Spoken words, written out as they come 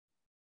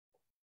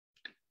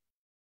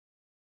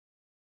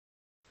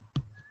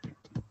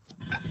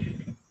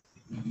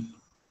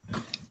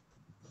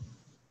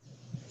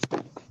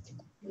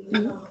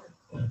She's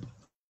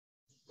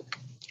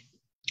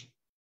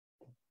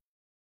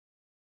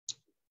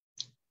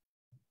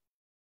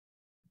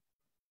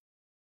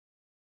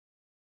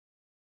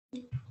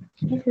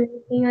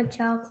making a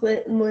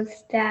chocolate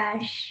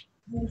mustache.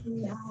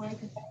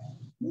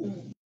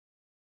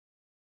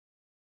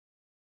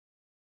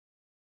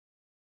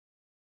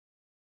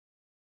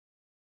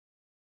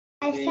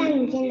 I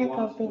sang in the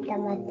Bhrigu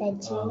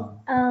Mataji.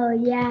 Oh,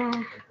 yeah.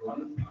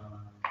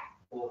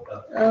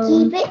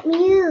 Keep it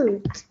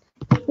mute.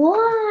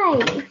 Why?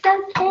 It's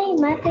okay.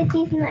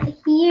 Mataji's not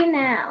here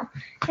now.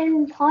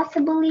 And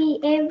possibly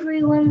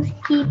everyone's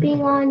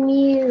keeping on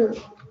mute.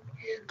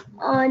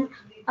 On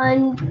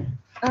mute.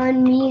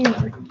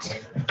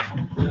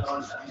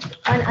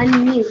 On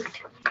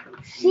unmute.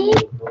 See?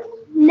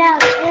 Now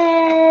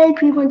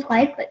everyone's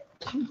quiet but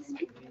can't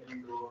speak.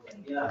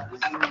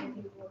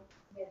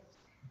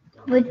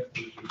 But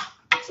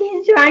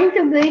she's trying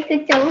to bake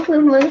a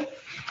chocolate mousse.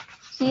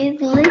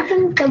 She's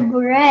licking the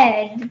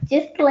bread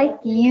just like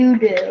you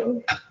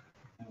do.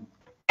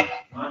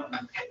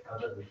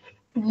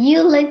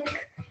 You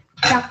lick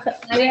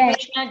chocolate Hare bread.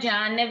 Krishna,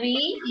 Jahnavi,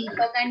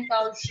 Deepak and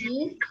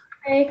Kaushi,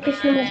 Hare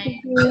Krishna,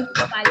 Mataji.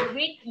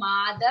 Kalvit,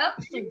 Madhav,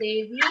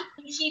 Sudevi,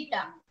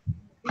 Ishita.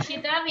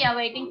 Ishita, we are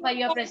waiting for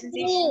your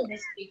presentation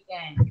this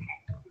weekend.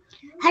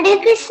 Hare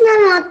Krishna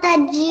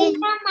Mataji.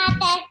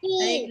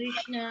 Hare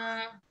Krishna.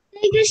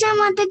 Hare Krishna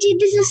Mataji.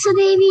 This is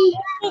Sudevi.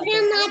 Hare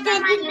Krishna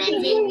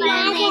Mataji.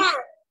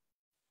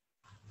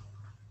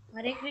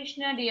 Hare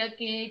Krishna, dear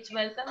kids.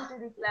 Welcome to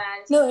the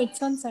class. No,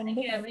 it's on Sunday.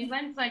 Thank you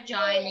everyone for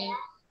joining.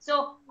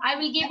 So I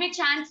will give a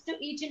chance to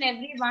each and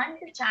everyone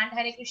to chant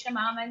Hare Krishna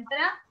Maha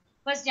Mantra.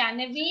 First,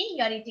 Jahnavi,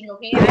 you are eating,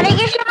 okay? Hare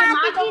Krishna Madhav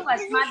Mataji.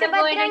 first. Madhav,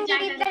 go ahead and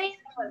chant Hare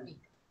Krishna for me.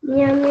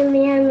 Meow, meow,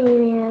 meow,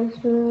 meow,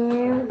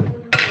 meow,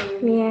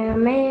 meow,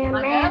 meow,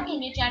 Madhav, meow.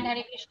 can you chant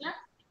Hare Krishna?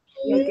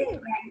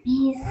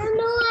 Peace.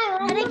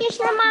 Hare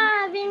Krishna Ma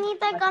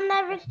Vinita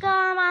Kandarvika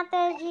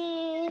Mataji.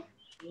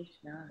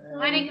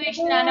 Hare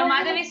Krishna. Now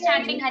Madhav is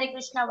chanting Hare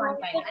Krishna one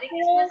time. Hare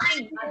Krishna,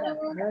 sing, Madhav.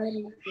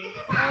 Hare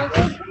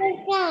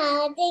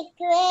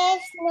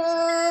Krishna,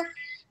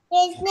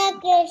 Krishna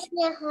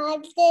Krishna,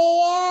 Hare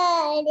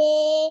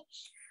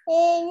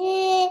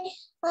Hare,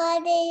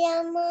 Hare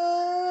Rama,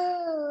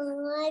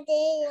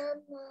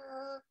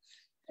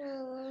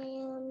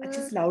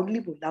 Just loudly,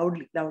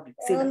 loudly.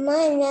 Sing. Rama,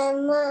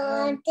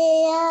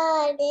 Hare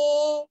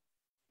Hare.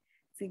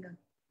 Sing.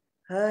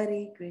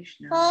 Hare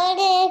Krishna.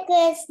 Hare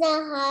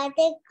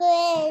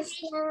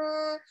Krishna,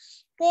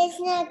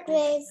 Krishna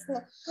Krishna,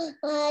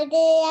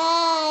 Hare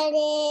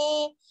Hare,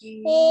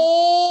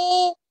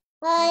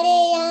 Hare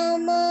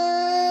Rama,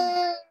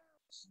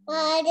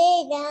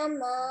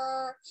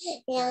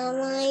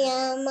 Rama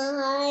Rama,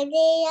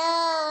 Hare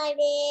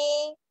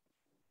Hare.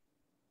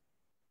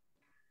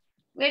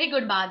 Very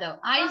good, Madhav.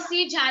 I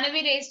see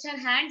Jahnavi raised her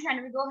hand.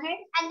 Jahnavi, go ahead.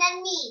 And then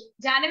me.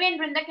 Jahnavi and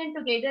Vrinda can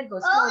together go. Oh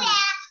Slowly.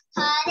 yeah.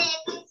 Hare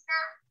Krishna.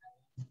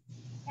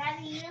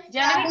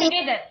 Jahnavi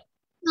together.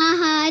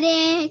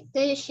 Hare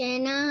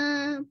Krishna.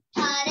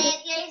 Hare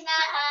Krishna.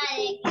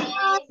 Hare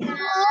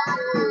Krishna.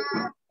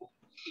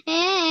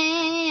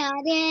 Hare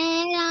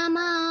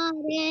Rama.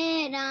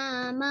 Hare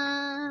Rama.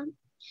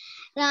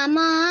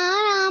 Rama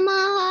Rama.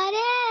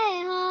 Hare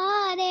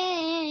Hare.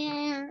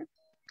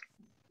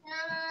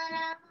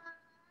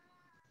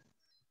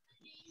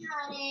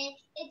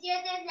 It's your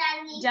turn,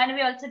 Janvi.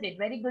 Jahnavi also did.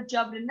 Very good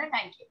job, Vrinda.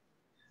 Thank you.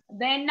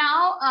 Then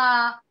now,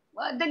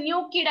 the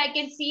new kid I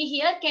can see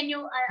here. Can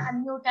you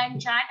unmute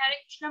and chant Hare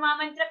Krishna Maha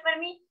Mantra for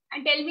me?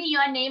 And tell me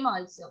your name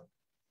also.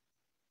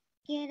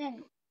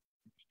 Kiran.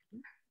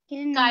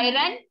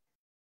 Kyran.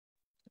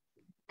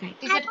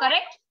 Is it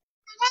correct?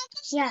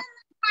 Yeah.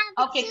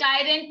 Okay,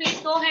 Kyran, please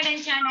go ahead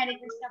and chant Hare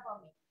Krishna for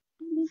me.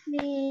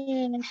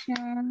 Hare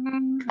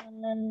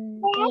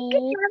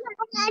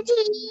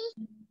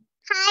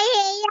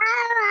Hare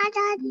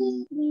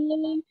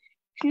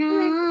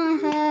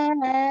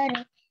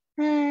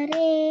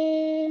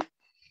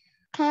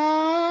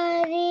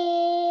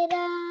Hare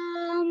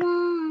Rama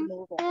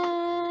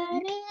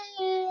Hare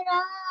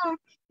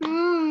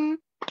Rama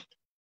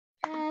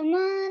Rama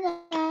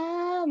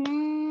Rama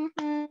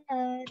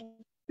Hare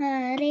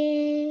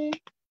Hare.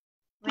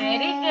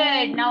 Very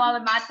good. Now our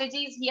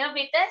Mataji is here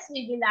with us.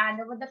 We will hand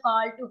over the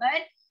call to her.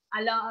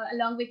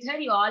 Along with her,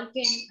 you all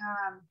can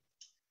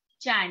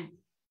chant.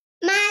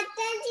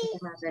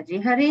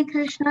 Mataji. Hare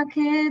Krishna,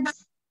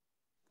 kids.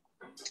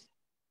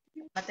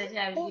 Mataji,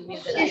 I will give you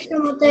the Krishna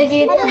right. Mataji.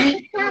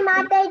 Krishna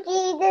Mataji,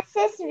 this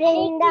is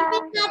Vrinda.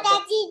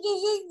 Mataji,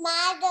 this is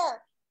Madhav.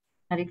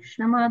 Hare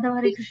Krishna, Madhav.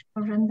 Hare Krishna,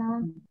 Vrinda.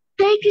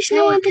 Hare Krishna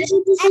Mataji,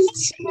 this is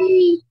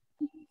Sri.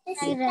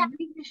 Hare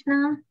Krishna.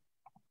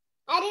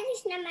 Hare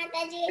Krishna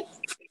Mataji,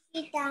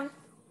 Sita.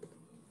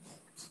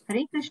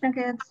 Hare Krishna,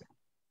 kids.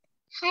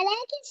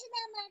 Hare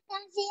Krishna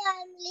Mataji,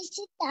 I'm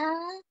Lishita.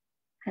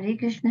 Hare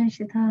Krishna,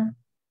 Ishita.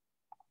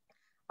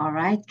 All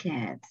right,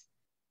 kids.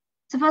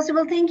 So first of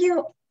all, thank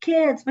you,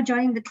 kids, for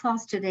joining the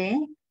class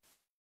today.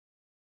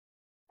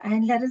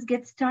 And let us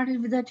get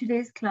started with our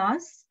today's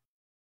class.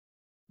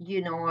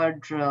 You know our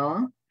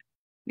drill.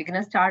 we're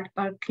going to start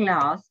our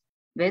class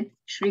with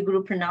Shri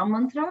Guru Pranam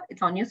Mantra.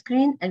 It's on your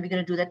screen, and we're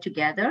going to do that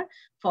together,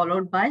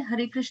 followed by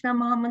Hare Krishna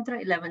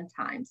Mahamantra 11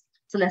 times.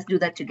 So let's do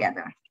that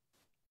together.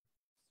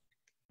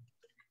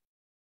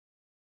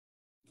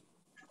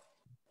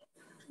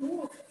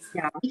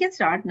 Yeah, we can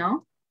start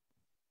now.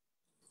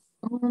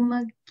 Om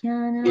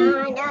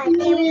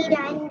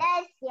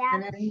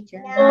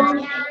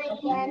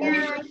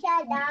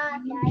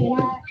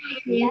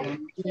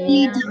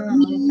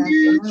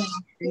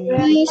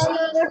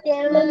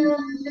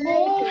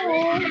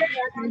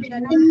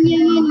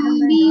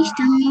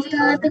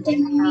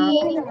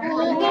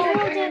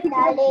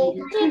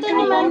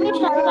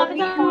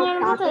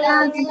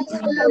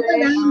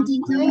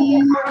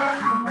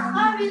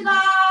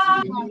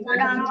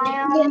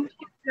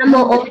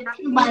Namo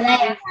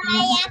Badaya.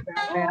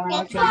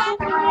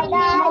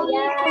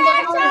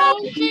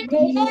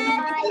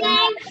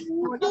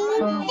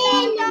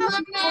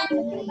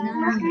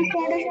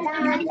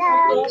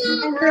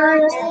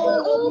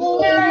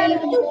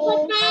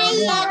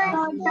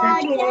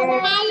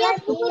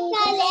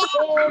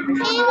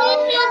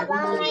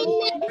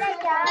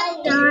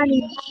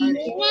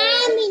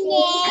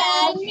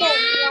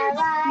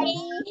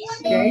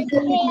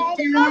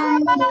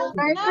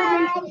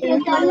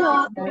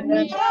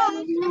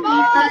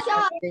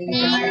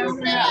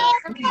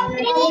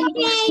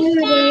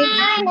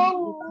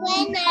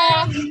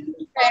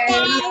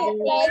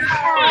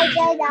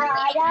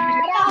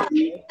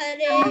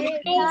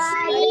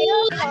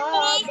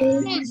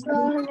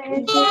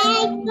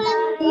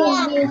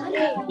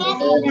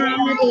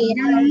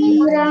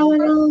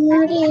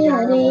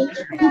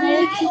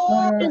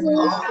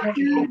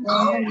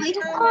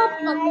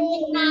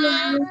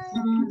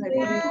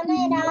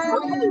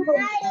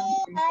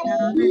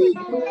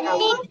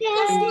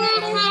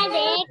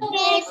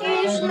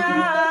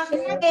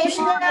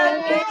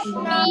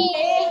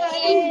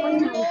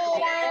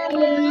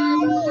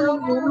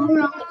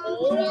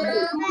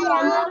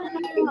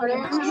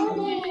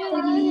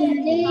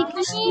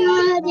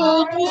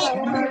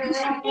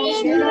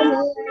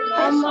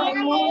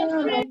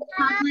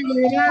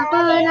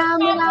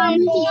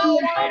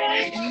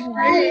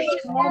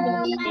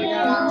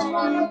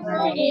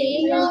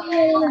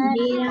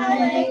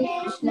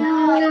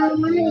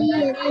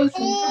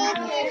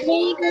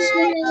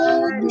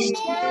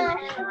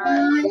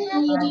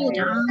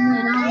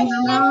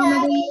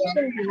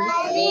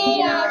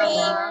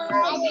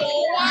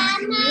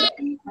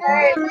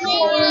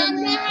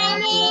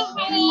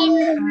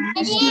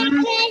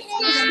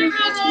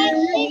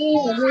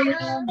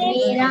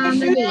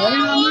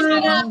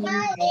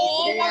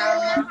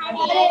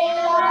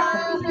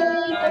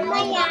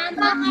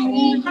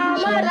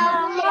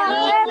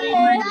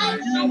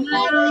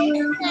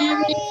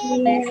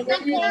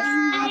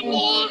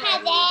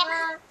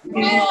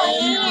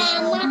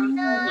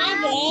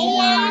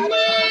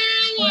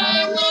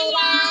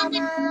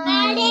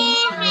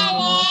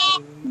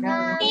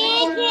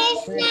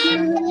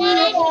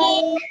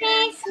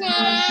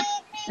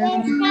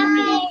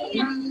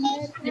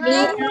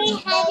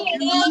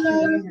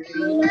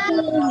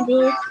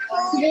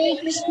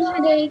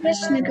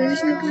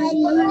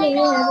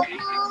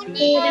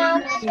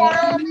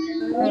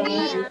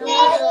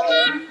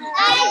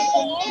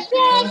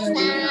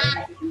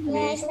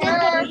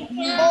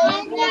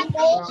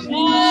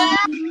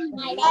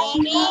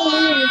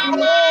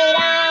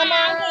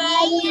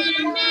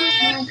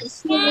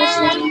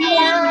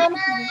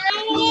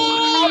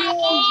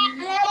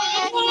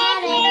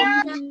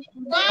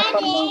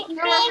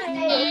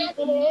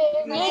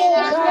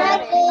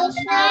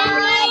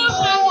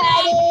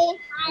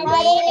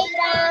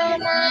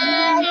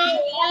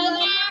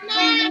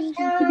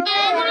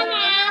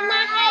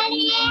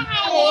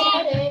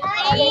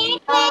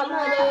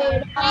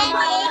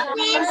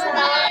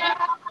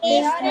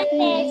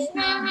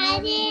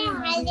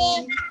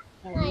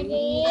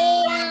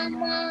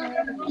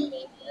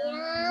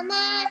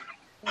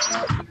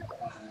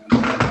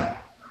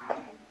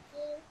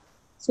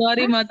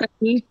 Sorry,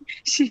 Mataji.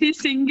 She's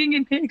singing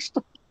in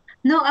extra.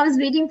 No, I was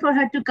waiting for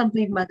her to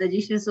complete,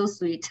 Mataji. She's so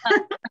sweet.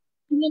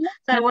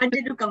 So I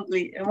wanted to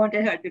complete. I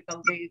wanted her to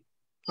complete.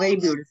 Very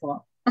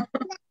beautiful.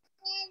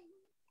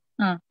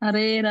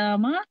 Hare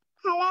Rama,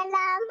 Hare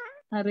Rama,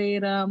 Hare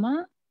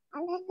Rama,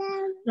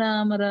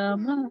 Rama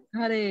Rama,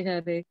 Hare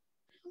Hare.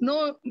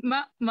 No,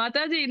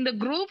 Mataji, in the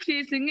group,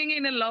 she's singing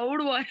in a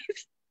loud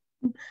voice.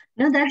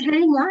 No, that's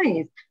very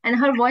nice. And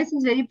her voice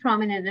is very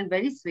prominent and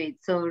very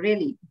sweet. So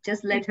really,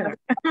 just let her.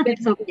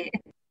 It's okay.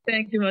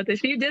 Thank you, Mataji.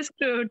 She's just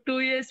 2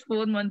 years,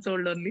 4 months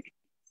old only.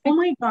 Oh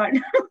my God.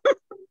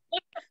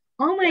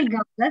 Oh my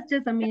God. That's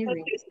just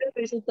amazing.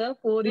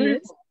 4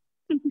 years.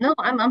 No,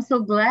 I'm so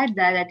glad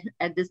that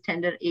at this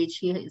tender age,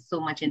 she is so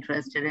much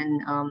interested in,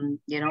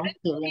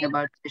 hearing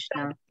about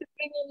Krishna.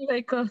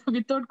 Like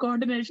without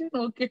coordination,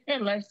 okay,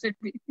 let's it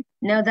be.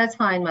 No, that's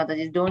fine,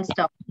 Mataji. Don't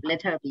stop.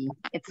 Let her be.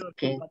 It's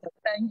okay.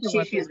 Thank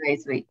you, She's very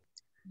sweet.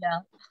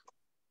 Yeah.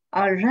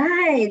 All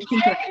right.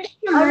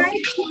 All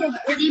right.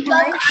 Are we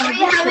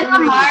having a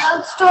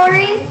moral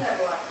story?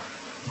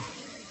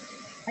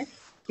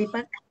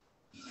 Deepak?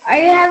 Are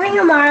you having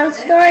a moral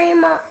story,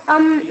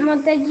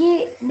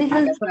 Mataji?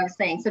 Because That's what I'm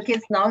saying. So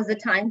kids, now is the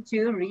time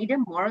to read a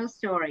moral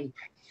story.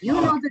 You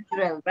know the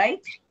drill,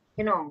 right?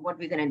 You know what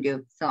we're going to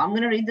do. So I'm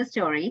going to read the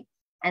story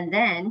and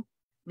then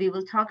we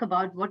will talk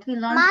about what we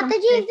learned from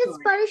Mataji, today's is this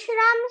story.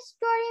 Parashurama's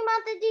story,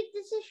 Mataji?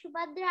 This is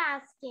Shubhadra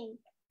asking.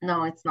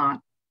 No, it's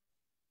not.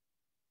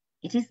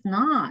 It is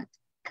not.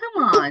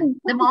 Come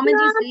on. The moment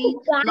you see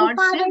Lord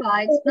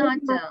Shiva, it's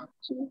not.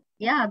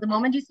 Yeah, the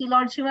moment you see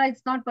Lord Shiva,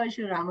 it's not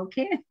Parshuram,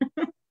 okay?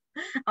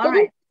 All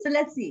right. So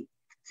let's see.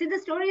 See, the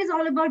story is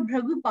all about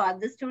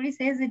Bhragupad. The story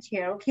says it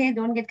here, okay?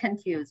 Don't get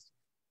confused.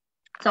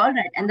 So, all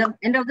right. And the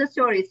end of the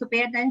story. So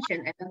pay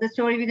attention. End of the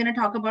story, we're going to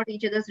talk about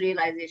each other's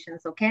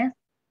realizations, okay?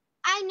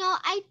 I know.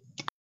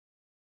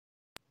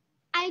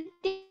 I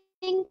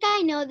think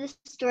I know the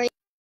story.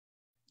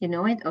 You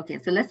know it? Okay.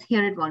 So let's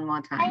hear it one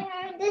more time. I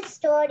heard this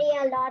story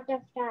a lot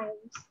of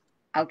times.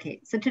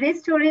 Okay, so today's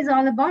story is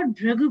all about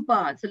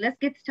Bhragupad. So let's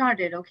get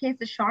started, okay?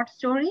 It's a short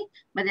story,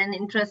 but an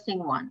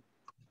interesting one.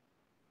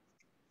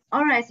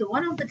 All right, so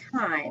once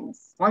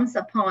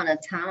upon a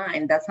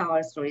time, that's how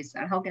our story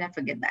starts. How can I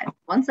forget that?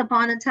 Once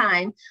upon a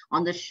time,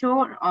 on the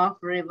shore of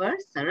river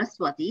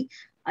Saraswati,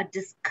 a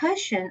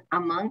discussion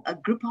among a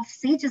group of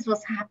sages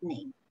was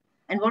happening.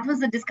 And what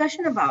was the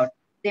discussion about?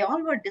 They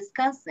all were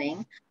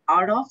discussing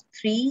out of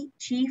 3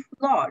 chief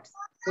lords.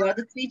 Who are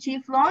the 3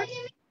 chief lords?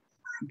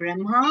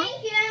 Brahma,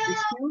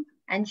 Vishnu,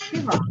 and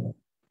Shiva.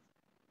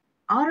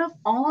 Out of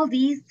all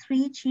these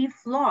 3 chief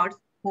lords,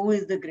 who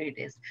is the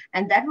greatest?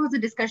 And that was a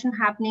discussion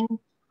happening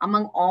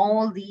among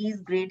all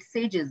these great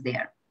sages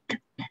there.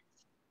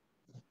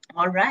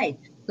 All right.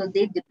 So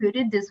they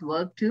deputed this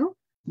work to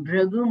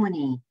Bhrigu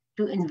Muni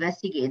to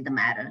investigate the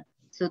matter.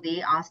 So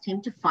they asked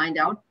him to find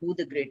out who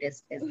the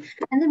greatest is.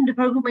 And then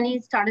Bhrigu Muni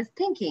started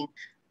thinking,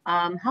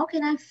 how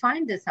can I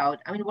find this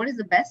out? I mean, what is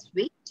the best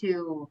way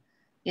to,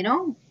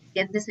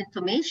 get this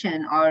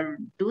information or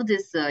do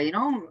this,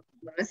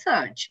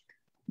 research?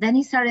 Then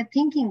he started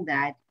thinking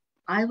that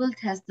I will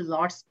test the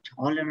Lord's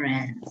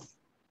tolerance.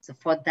 So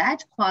for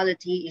that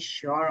quality is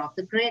sure of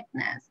the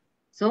greatness.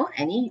 So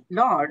any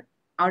Lord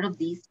out of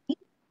these three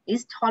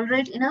is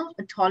tolerant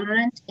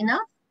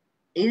enough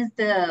is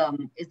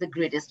the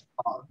greatest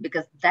of all,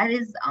 because that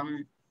is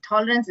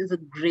tolerance is a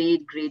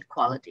great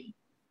quality.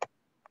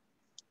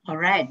 All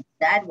right,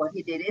 that what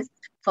he did is,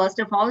 first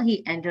of all,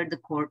 he entered the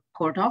court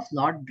of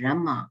Lord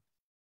Brahma,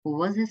 who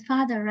was his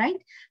father,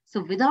 right?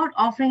 So without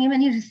offering him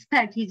any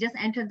respect, he just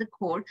entered the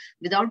court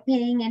without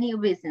paying any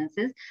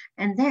obeisances.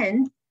 And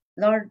then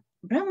Lord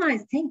Brahma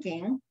is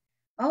thinking,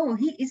 oh,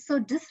 he is so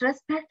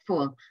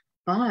disrespectful.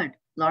 But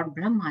Lord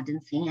Brahma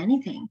didn't say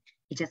anything.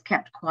 He just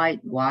kept quiet.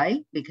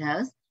 Why?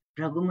 Because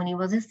Bhrigu Muni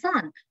was his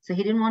son. So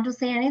he didn't want to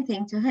say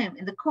anything to him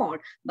in the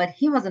court, but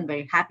he wasn't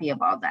very happy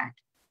about that.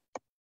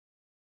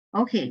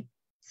 Okay,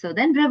 so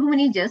then Bhrigu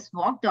Muni just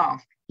walked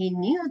off. He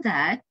knew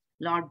that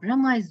Lord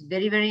Brahma is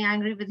very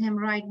angry with him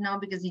right now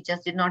because he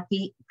just did not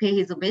pay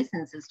his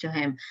obeisances to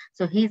him.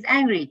 So he's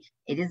angry.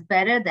 It is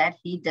better that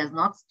he does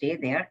not stay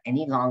there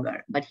any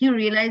longer. But he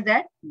realized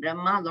that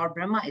Lord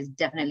Brahma is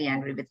definitely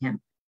angry with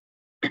him.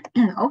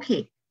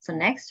 Okay, so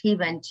next he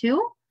went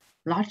to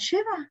Lord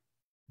Shiva.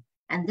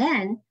 And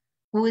then,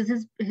 who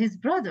is his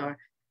brother?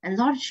 And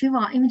Lord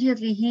Shiva,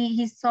 immediately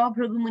he saw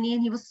Bhrigu Muni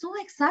and he was so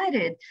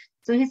excited.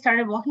 So he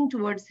started walking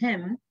towards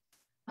him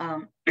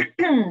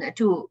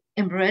to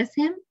embrace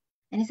him.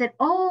 And he said,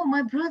 oh,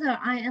 my brother,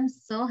 I am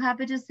so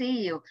happy to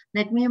see you.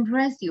 Let me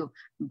embrace you.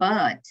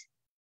 But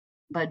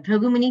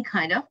Bhrigu Muni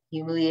kind of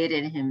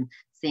humiliated him,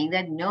 saying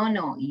that,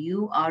 no,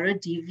 you are a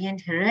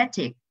deviant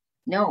heretic.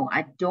 No,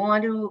 I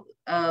don't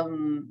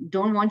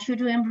want you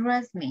to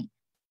embrace me.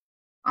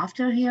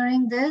 After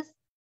hearing this,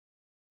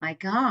 my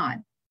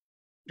God,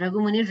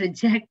 Bhrigu Muni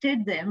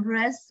rejected the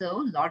embrace.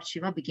 So Lord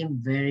Shiva became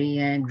very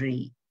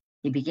angry.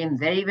 He became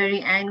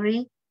very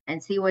angry,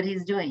 and see what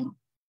he's doing.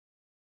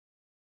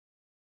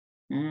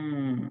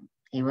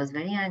 He was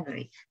very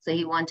angry. So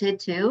he wanted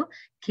to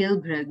kill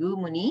Bhrigu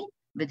Muni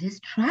with his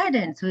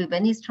trident. So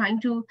when he's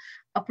trying to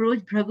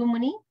approach Bhrigu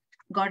Muni,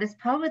 goddess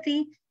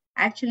Parvati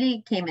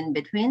actually came in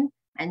between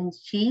and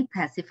she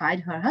pacified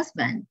her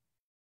husband.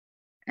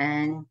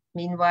 And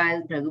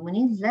meanwhile, Bhrigu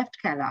Muni left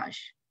Kailash.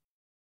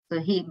 So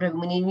Bhrigu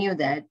Muni knew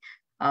that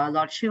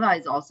Lord Shiva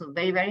is also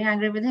very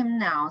angry with him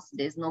now. So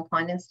there's no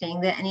point in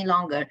staying there any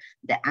longer.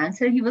 The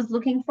answer he was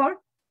looking for,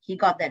 he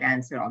got that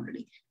answer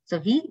already. So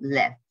he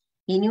left.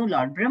 He knew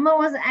Lord Brahma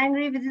was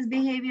angry with his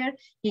behavior.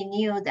 He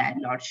knew that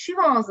Lord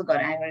Shiva also got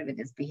angry with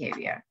his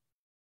behavior.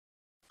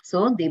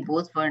 So they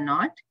both were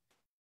not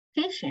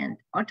patient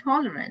or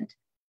tolerant.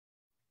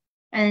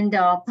 And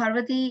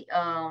Parvati,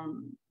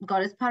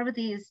 goddess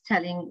Parvati is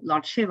telling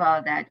Lord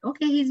Shiva that,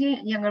 okay, he's your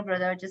younger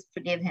brother, just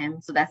forgive him.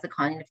 So that's the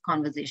kind of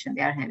conversation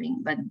they are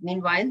having. But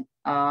meanwhile,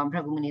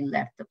 Bhrigu Muni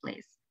left the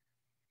place.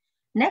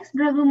 Next,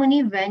 Bhrigu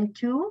Muni went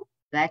to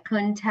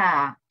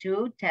Vaikuntha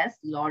to test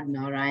Lord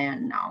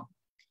Narayan now.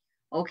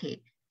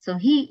 Okay, so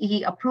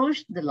he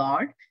approached the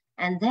Lord,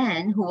 and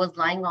then who was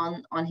lying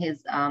on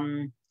his,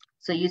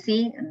 so you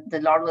see the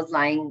Lord was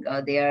lying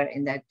there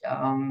in that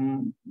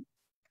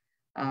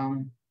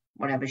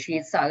whatever she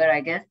is, Sagar,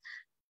 I guess.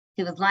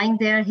 He was lying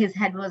there. His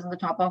head was on the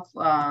top of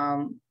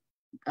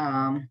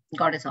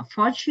goddess of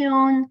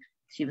fortune.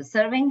 She was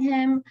serving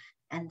him.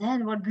 And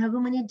then what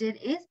Bhrigu Muni did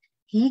is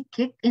he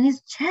kicked in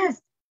his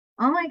chest.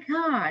 Oh my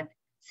God.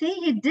 See,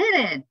 he did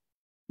it.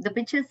 The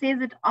picture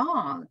says it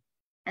all.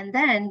 And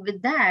then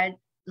with that,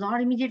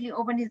 Lord immediately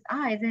opened his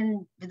eyes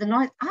and with the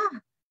noise,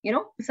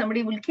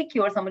 somebody will kick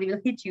you or somebody will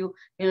hit you.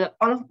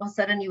 All of a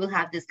sudden, you will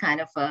have this kind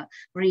of a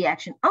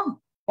reaction. Oh,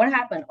 what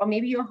happened? Or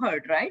maybe you're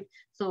hurt, right?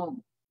 So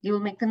you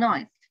will make the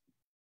noise.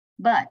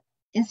 But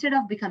instead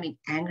of becoming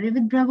angry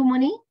with Bhrigu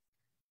Muni,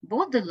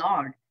 both the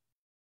Lord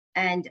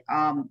and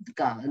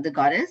the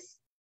goddess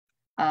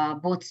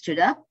both stood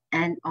up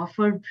and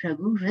offered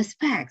Bhrigu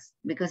respects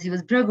because he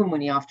was Bhrigu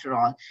Muni after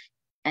all.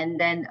 And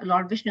then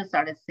Lord Vishnu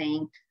started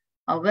saying,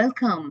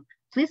 welcome,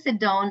 please sit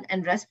down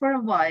and rest for a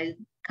while.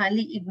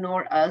 Kindly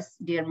ignore us,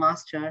 dear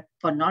master,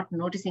 for not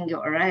noticing your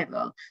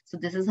arrival. So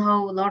this is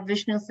how Lord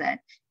Vishnu said.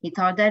 He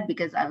thought that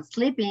because I was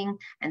sleeping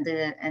and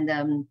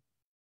the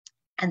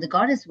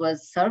goddess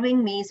was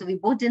serving me, so we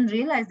both didn't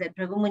realize that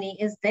Bhrigu Muni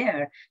is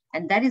there.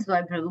 And that is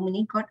why Bhrigu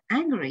Muni got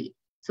angry.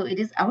 So it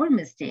is our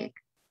mistake.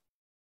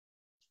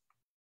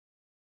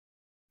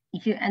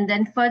 And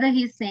then further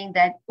he's saying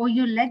that, oh,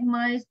 your leg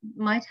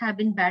might have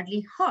been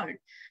badly hurt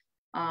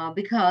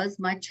because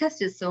my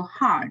chest is so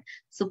hard.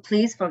 So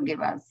please forgive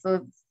us.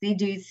 So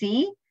do you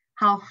see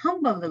how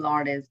humble the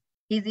Lord is?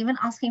 He's even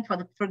asking for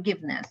the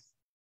forgiveness.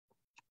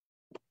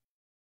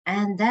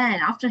 And then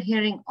after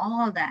hearing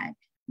all that,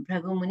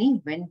 Bhrigu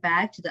Muni went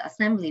back to the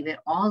assembly where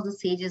all the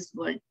sages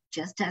were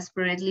just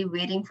desperately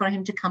waiting for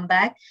him to come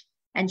back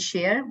and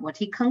share what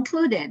he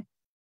concluded.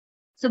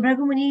 So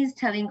Bhrigu Muni is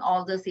telling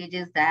all the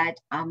sages that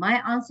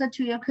my answer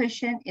to your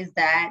question is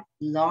that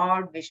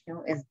Lord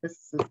Vishnu is the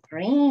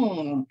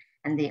supreme.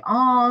 And they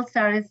all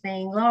started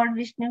saying, Lord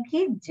Vishnu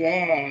ki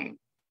jai.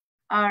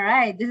 All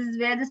right, this is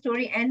where the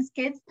story ends,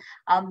 kids.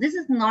 This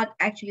is not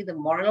actually the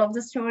moral of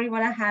the story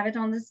while I have it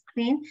on the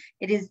screen.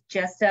 It is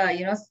just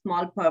a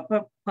small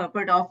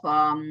purport of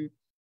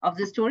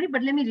the story.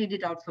 But let me read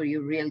it out for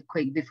you real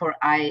quick before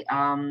I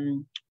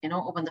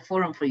open the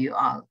forum for you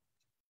all.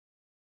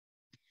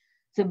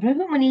 So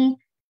Bhrigu Muni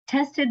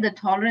tested the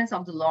tolerance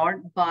of the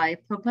Lord by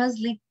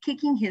purposely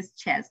kicking his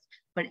chest.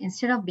 But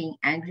instead of being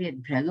angry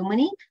at Bhrigu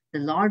Muni, the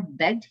Lord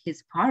begged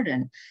his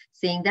pardon,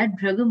 saying that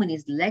Bhrigu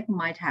Muni's leg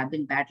might have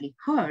been badly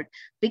hurt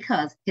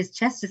because his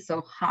chest is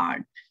so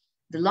hard.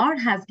 The Lord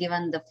has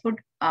given the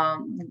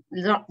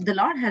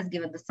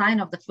sign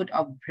of the foot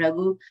of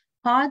Bhrigu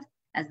Pad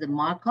as the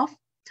mark of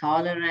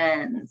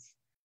tolerance.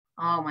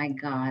 Oh my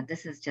God,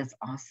 this is just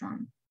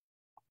awesome.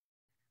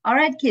 All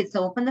right, kids,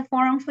 so open the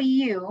forum for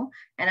you.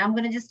 And I'm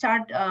going to just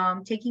start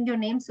taking your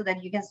names so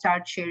that you can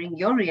start sharing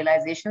your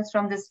realizations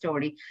from this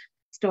story.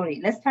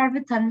 Let's start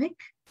with Tanvik.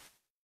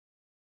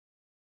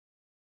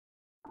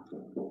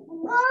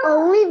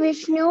 Only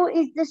Vishnu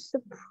is the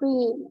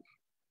supreme.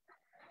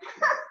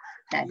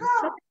 That is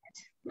correct.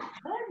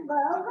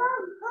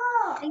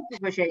 Thank you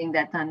for sharing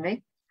that,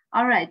 Tanvik.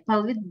 All right,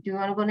 Palvit, do you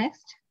want to go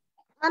next?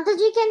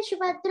 Mataji, can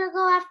Shubhadra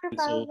go after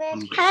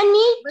Palvit? I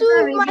need to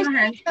raise your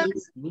hands,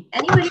 please.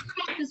 Anybody who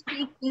wants to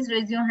speak, please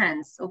raise your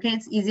hands. Okay,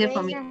 it's easier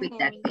for me to speak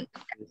that way.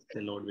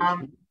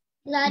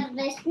 Lord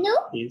Vishnu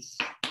is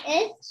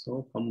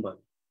so humble.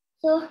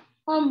 So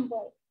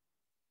humble.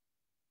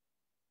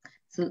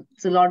 So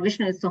Lord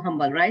Vishnu is so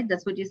humble, right?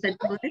 That's what you said,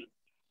 Palvit?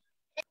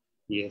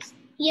 Yes.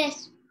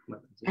 Yes.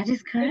 That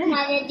is correct.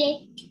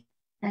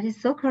 That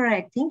is so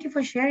correct. Thank you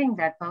for sharing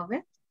that,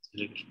 Palvit.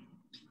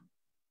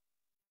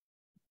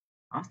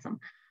 Awesome.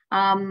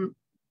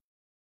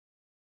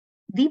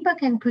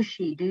 Deepak and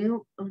Kushi,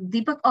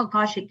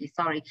 Kashiki,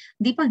 sorry.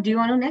 Deepak, do you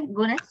want to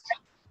go next?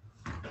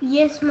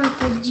 Yes,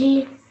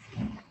 Mataji.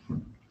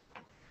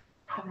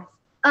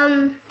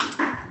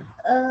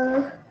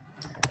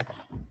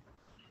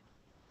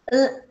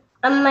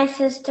 My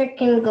sister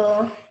can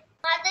go.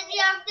 Mataji,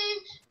 after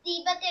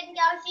Deepak and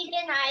Kaushik,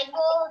 can I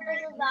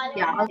go?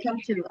 Yeah,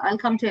 I'll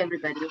come to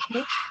everybody,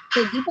 okay?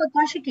 So Deepak,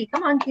 Kashiki,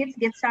 come on, kids,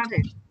 get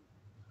started.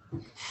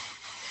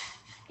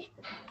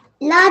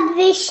 Lord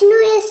Vishnu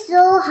is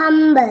so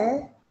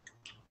humble.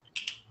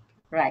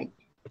 Right.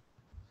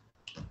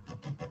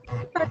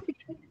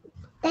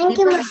 Thank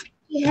you,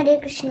 Mataji. Hare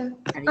Krishna.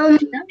 I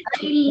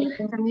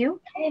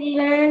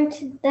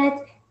learned that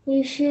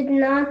you should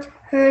not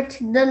hurt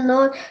the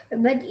Lord,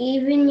 but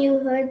even you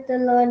hurt the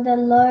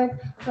Lord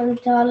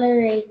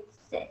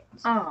tolerates it.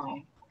 Oh,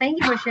 thank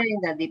you for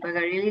sharing that, Deepak.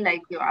 I really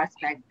like your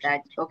aspect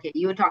that, okay,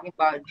 you were talking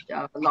about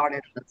Lord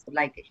as well, so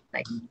like it.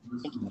 Thank you.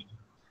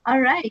 All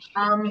right,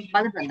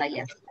 Balavranda,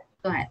 yes,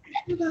 go ahead.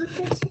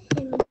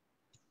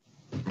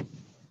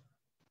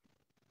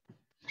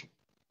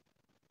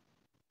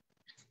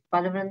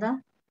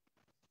 Balavranda?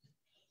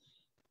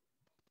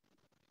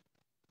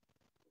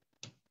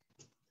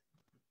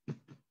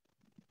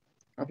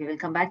 Okay, we'll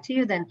come back to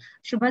you then.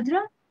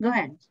 Shubhadra, go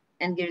ahead,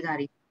 and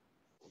Girdhari.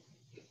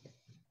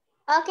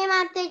 Okay,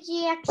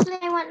 Mataji. Actually,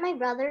 I want my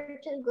brother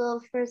to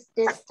go first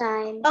this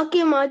time.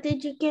 Okay,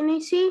 Mataji, can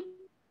you see?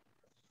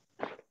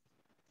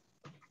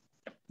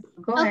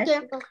 Go ahead.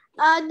 Okay.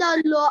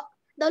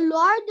 The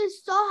Lord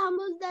is so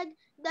humble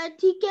that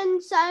he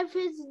can serve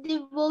his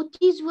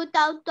devotees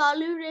without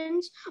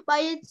tolerance by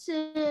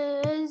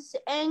his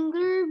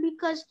anger,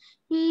 because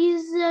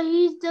he's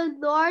the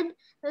Lord,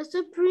 the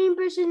Supreme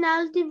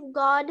Personality of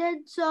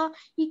Godhead. So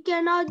he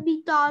cannot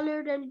be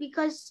tolerant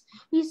because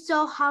he's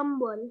so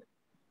humble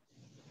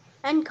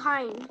and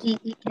kind.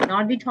 He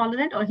cannot be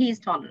tolerant, or he is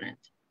tolerant?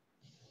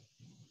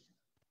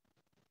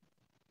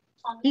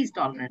 He's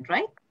tolerant,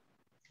 right?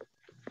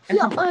 And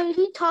Yeah, humble.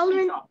 he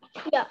tolerant.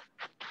 Yeah.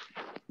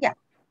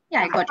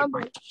 Yeah, I got your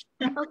Humble.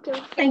 point.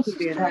 Okay. Thank you,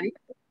 Priya.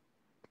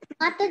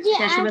 Mataji,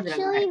 Yeah, Shubhadra,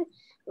 go ahead.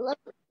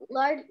 actually,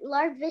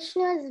 Lord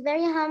Vishnu is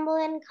very humble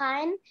and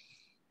kind,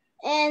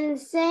 and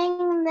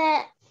saying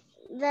that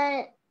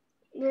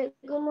Bhrigu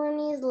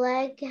Muni's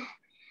leg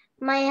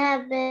might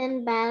have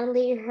been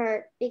badly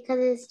hurt because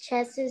his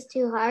chest is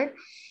too hard,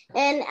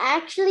 and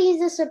actually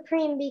he's the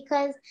supreme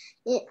because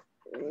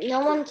no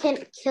one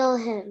can kill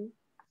him.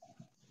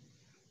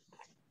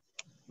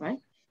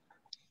 Right.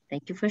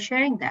 Thank you for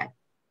sharing that.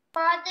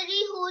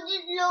 Mataji, who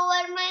did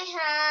lower my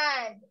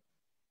hand?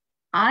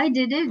 I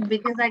did it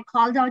because I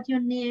called out your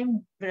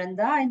name,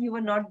 Brenda, and you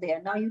were not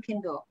there. Now you can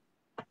go.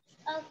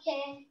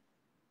 Okay.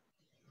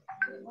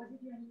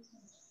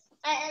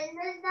 I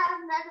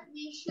understand that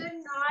we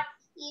should not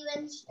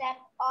even step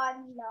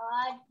on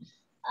Lord,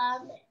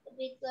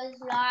 because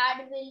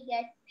Lord doesn't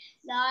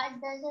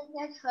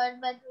get hurt,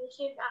 but we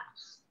should not,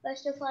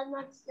 first of all,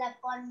 not step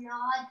on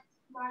Lord,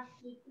 not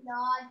kick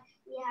Lord.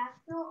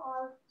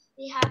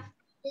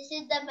 This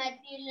is the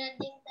material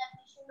thing that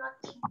we should not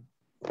kick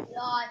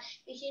Lord.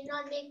 We should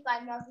not make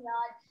fun of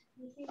Lord.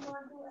 We should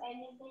not do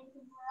anything to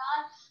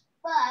Lord.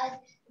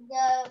 But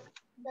the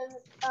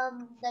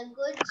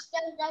good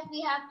stuff that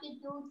we have to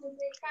do to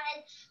Krishna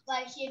is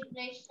worship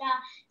Krishna,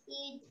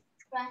 eat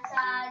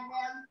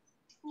prasadam,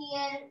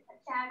 hear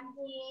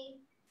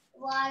chanting,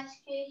 watch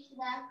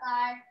Krishna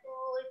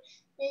cartoon,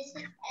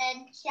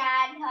 and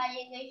chant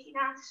Hare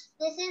Krishna.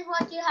 This is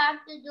what you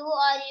have to do,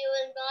 or you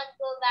will not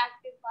go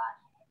back to God.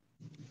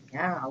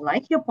 Yeah, I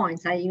like your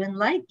points. I even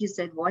like you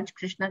said watch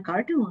Krishna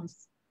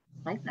cartoons.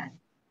 Like that.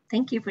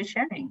 Thank you for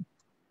sharing.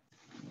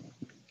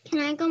 Can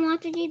I go,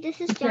 Mataji? This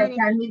is Yeah, Johnny.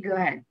 can we go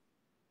ahead?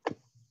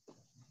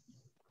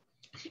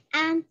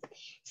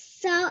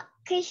 So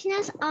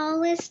Krishna's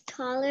always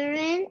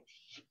tolerant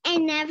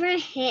and never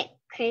hit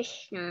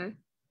Krishna.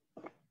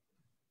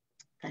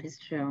 That is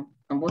true.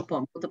 And both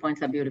the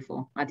points are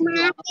beautiful. I think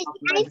you all are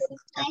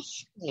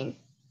Question.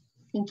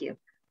 Thank you.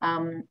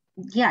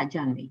 Yeah,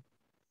 Janvi.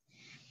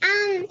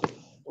 You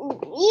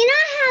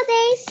know how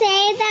they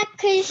say that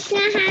Krishna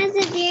has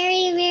a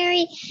very,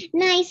 very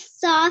nice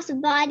soft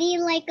body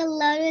like a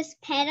lotus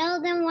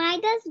petal? Then why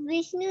does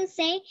Vishnu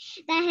say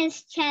that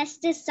his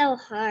chest is so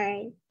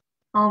hard?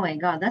 Oh my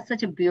God, that's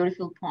such a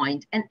beautiful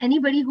point. And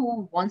anybody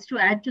who wants to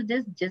add to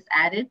this, just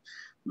add it.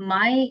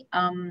 My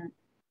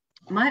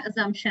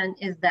assumption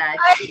is that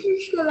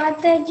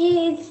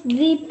Mataji, it's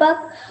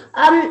Deepak.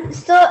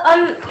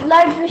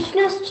 Lord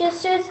Vishnu's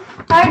chest is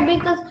hard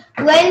because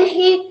when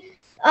he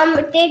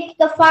takes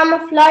the form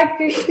of Lord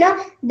Krishna,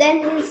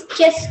 then his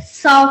chest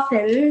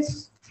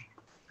softens.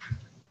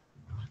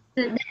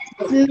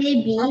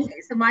 Maybe.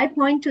 Okay, so my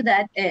point to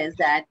that is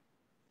that,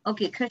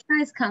 okay, Krishna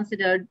is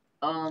considered,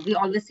 we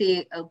always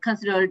say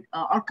considered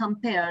or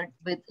compared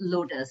with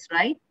lotus,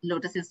 right?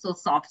 Lotus is so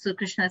soft. So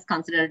Krishna is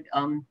considered,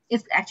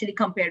 is actually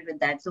compared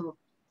with that. So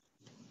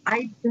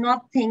I do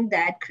not think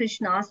that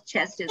Krishna's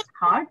chest is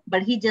hard,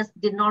 but he just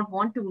did not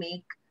want to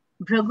make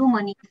Bhrigu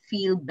Muni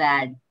feel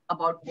bad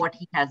about what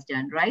he has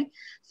done, right?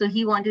 So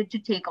he wanted to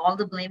take all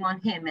the blame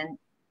on him and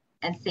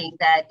saying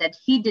that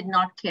he did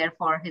not care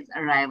for his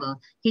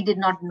arrival. He did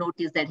not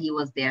notice that he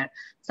was there.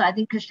 So I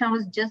think Krishna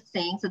was just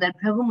saying so that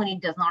Bhrigu Muni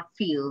does not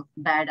feel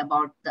bad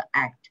about the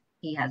act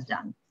he has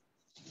done.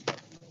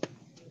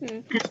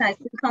 Krishna is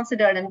still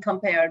considered and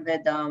compared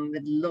with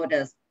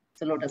lotus.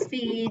 So lotus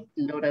feet,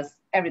 lotus,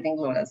 everything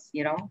lotus,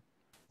 you know.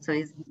 So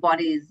his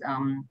body is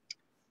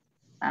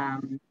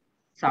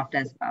soft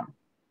as well.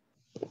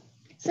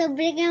 So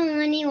Bhrigu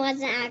Muni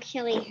wasn't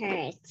actually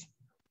hurt.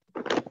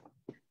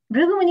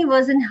 Bhrigu Muni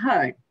wasn't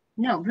hurt.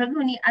 No, Bhrigu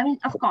Muni, I mean,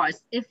 of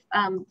course, if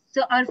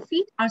so our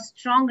feet are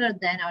stronger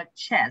than our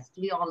chest.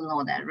 We all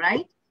know that,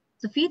 right?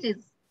 So feet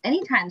is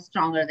anytime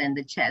stronger than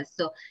the chest.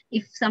 So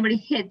if somebody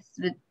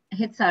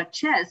hits our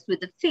chest with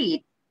the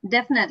feet,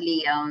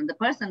 definitely the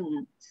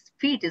person's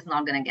feet is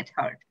not going to get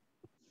hurt.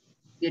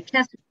 Your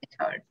chest will get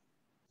hurt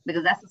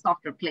because that's a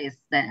softer place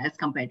than as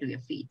compared to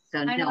your feet. So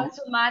and no.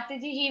 also Mataji,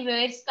 he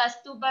wears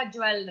Kastuba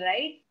jewel,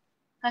 right?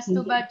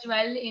 Kastuba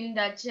jewel in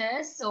the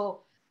chest.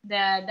 So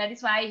that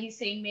is why he's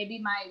saying maybe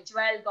my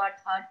jewel got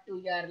hurt to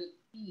your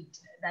feet.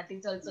 That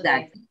is also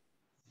there.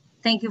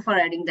 Thank you for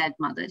adding that,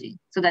 Mataji.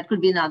 So that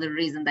could be another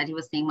reason that he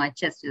was saying my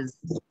chest is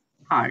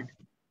hard.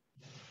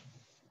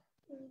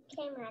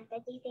 Okay,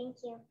 Mataji, thank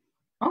you.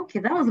 Okay,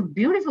 that was a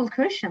beautiful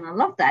question. I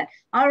love that.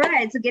 All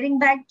right, so getting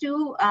back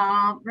to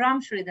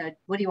Ram Sridhar,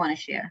 what do you want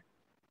to share?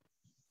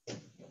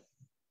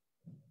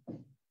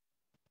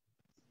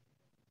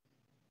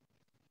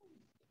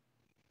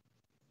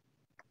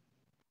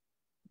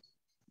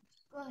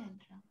 Go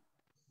ahead,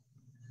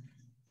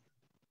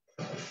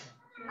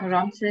 Ram.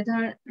 Ram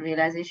Sridhar,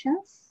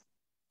 realizations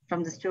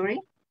from the story?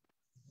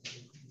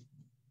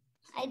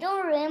 I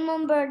don't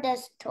remember the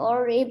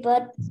story,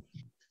 but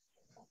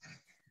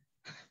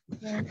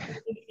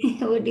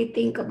What do you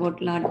think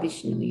about Lord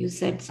Vishnu? You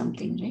said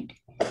something, right?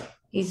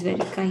 He's very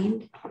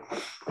kind.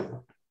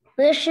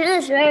 Vishnu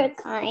is very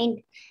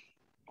kind.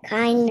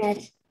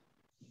 Kindness.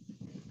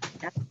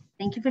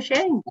 Thank you for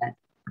sharing that.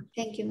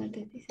 Thank you,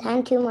 Mataji.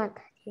 Thank you,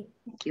 Mataji.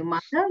 Thank you,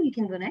 Mata. You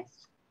can go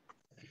next.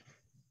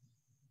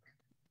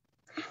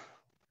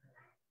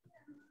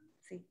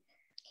 See,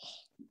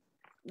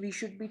 we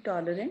should be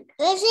tolerant.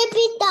 We should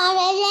be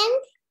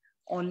tolerant.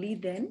 Only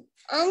then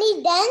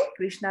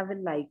Krishna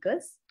will like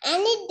us.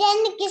 Only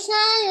then Krishna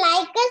will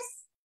like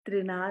us.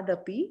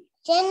 Trinadapi.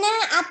 Chana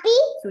api.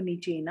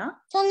 Sunichena.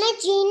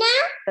 Sunachina.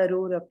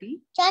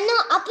 Tarorapi. Chano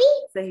api.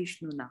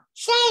 Sahishnuna.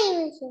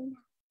 Sahishnuna.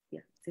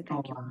 Yeah, say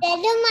thank you.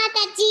 Thank you,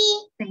 Mataji.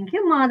 Thank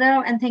you,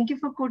 Mother, and thank you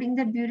for quoting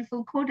that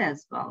beautiful quote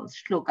as well,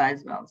 shloka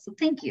as well. So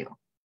thank you.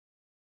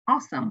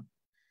 Awesome.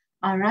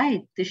 All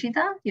right,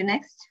 Tishita, you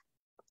next.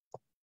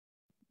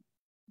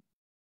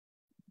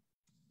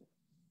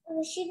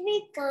 We should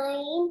be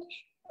kind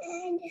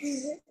and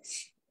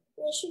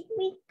we should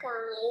be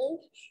kind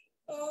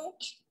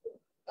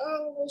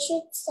and we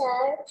should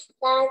serve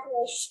Lord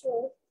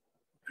Vishnu.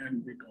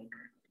 And be tolerant.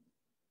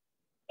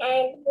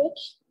 And we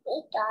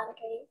be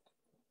tolerant.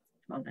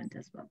 Tolerant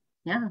as well.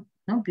 Yeah,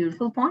 no,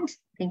 beautiful points.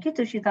 Thank you,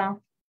 Tushita.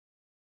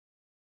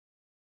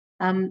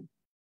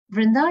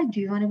 Vrinda, do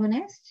you want to go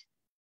next?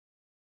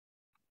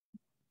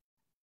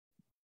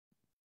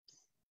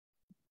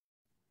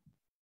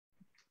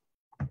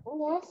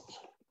 Yes.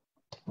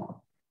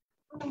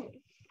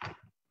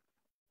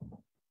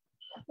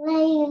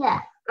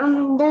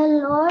 The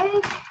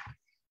Lord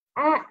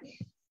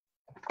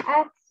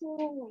acts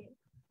in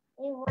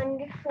a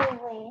wonderful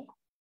way.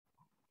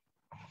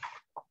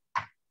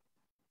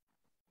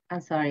 I'm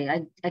sorry,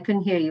 I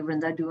couldn't hear you,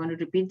 Vrinda. Do you want to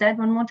repeat that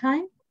one more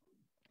time?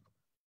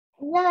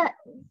 The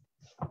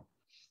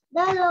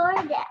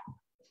Lord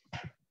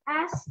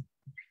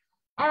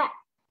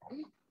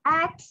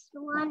acts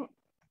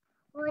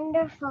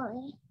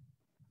wonderfully.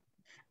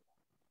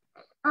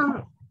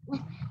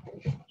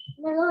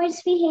 The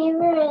Lord's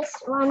behavior is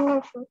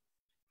wonderful.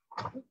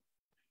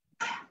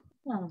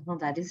 Oh, well,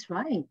 that is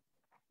right.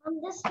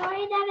 The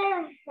story that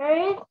I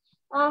heard,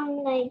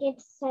 like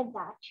it said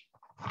that.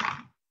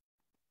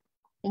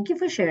 Thank you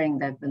for sharing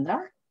that,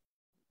 Vrinda.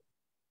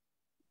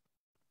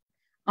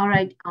 All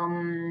right.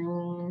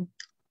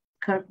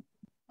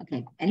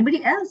 Okay.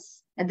 Anybody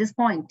else at this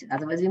point?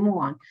 Otherwise, we move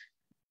on.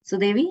 So,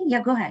 Devi,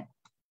 yeah, go ahead.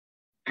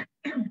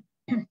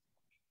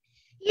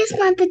 Yes,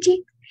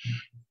 Mataji.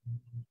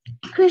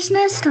 Krishna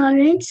is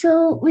tolerant,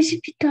 so we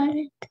should be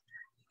tolerant.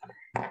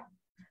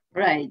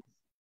 Right.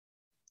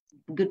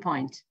 Good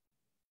point.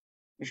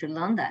 We should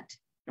learn that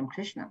from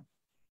Krishna.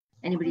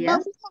 Anybody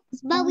else?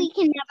 But we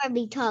can never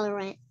be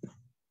tolerant.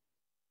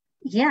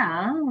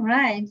 Yeah,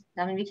 right.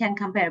 I mean, we can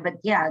compare, but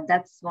yeah,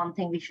 that's one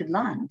thing we should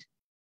learn.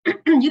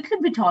 You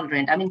could be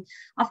tolerant. I mean,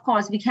 of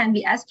course, we can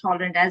be as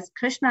tolerant as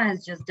Krishna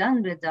has just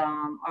done with,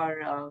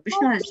 or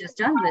Vishnu has just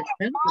done with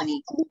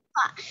Bhrigu.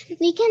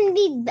 We can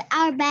be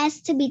our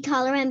best to be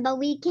tolerant, but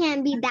we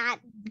can't be that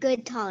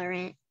good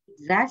tolerant.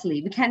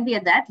 Exactly. We can't be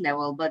at that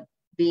level, but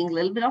being a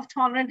little bit of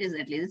tolerant is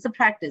at least, it's a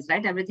practice,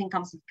 right? Everything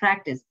comes with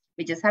practice.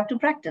 We just have to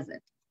practice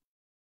it.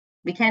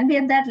 We can be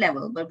at that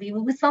level, but we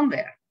will be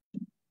somewhere.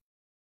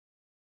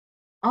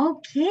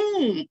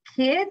 Okay,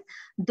 kids,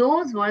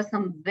 those were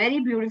some very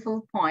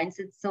beautiful points.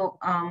 It's so,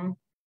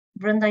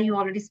 Vrinda, you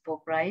already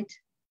spoke, right?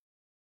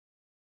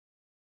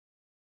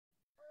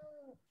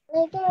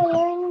 Later,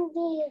 learn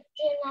the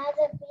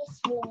Trinada piece.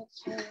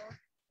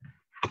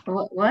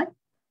 What?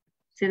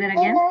 Say that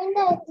again. I learned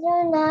the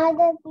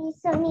Trinada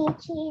piece.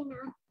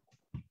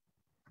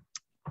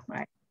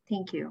 Right,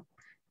 thank you.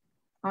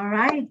 All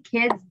right,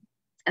 kids.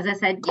 As I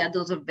said, yeah,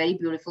 those are very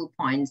beautiful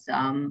points.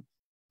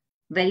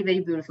 Very, very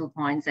beautiful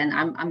points. And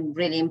I'm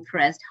really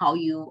impressed how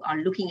you are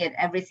looking at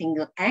every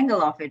single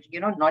angle of it, you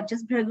know, not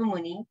just Bhrigu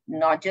Muni,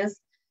 not just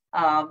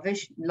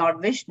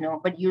Lord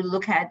Vishnu, but you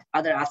look at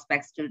other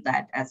aspects to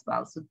that as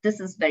well. So this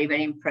is very,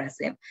 very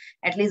impressive.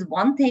 At least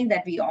one thing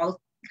that we all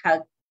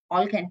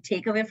can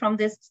take away from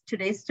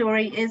today's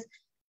story is,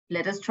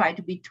 let us try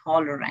to be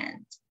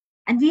tolerant.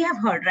 And we have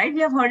heard, right?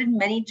 We have heard it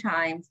many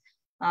times.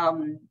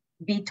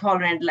 Be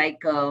tolerant like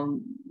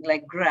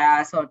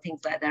grass or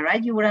things like that,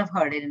 right? You would have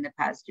heard it in the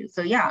past too.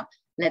 So yeah,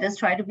 let us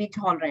try to be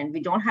tolerant.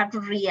 We don't have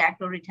to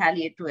react or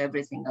retaliate to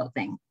every single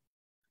thing.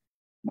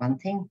 One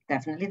thing,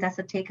 definitely that's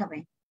a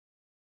takeaway.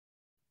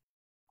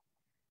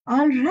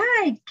 All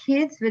right,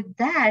 kids, with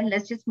that,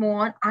 let's just move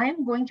on.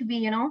 I'm going to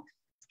be,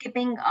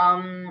 skipping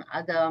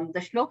the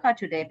shloka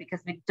today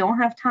because we don't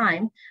have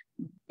time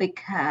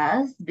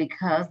because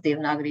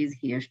Devanagari is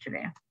here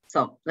today.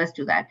 So let's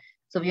do that.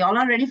 So we all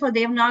are ready for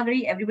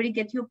Devanagari. Everybody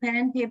get your pen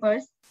and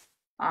papers.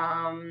 There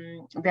are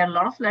a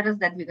lot of letters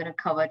that we're going to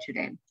cover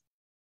today.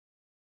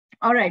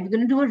 All right, we're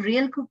going to do a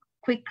real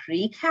quick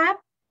recap.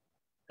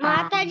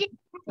 Mataji, Mataji,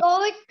 go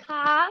with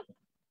Ka.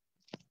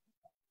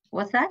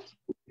 What's that?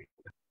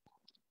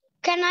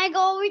 Can I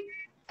go with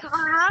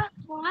Ka?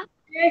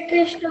 Hare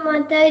Krishna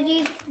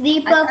Mataji,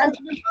 Deepak.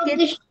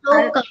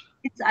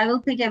 I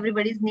will pick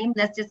everybody's name.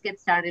 Let's just get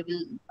started.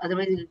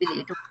 Otherwise, it will be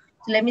late. So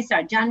let me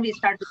start. Janvi,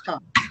 start with Ka.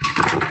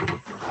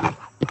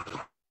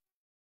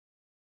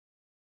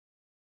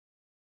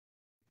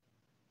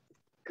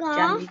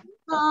 Ka,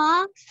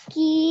 Ka,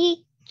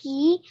 Ki,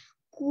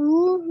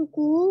 Ku,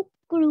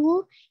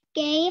 Kru,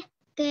 Ke,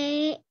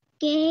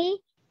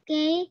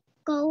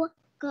 Ko,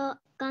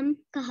 Kam,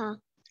 Kaha.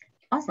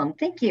 Awesome.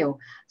 Thank you.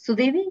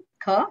 Sudevi,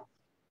 Ka.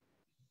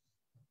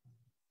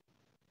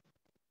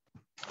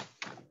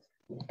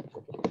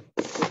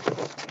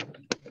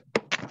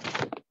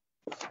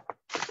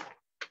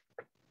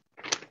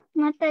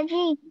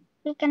 Mataji,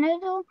 can I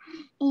do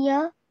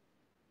ear?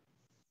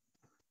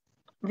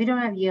 We don't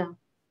have ear.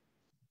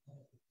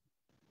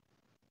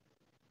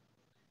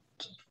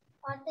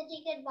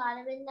 Mataji, can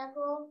Balavinda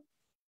go?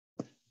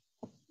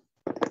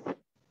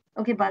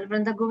 Okay,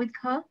 Balabrinda, go with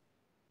Ka.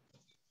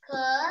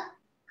 Ka,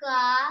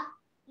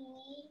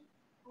 Ki,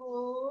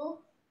 Ku,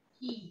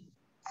 Ki,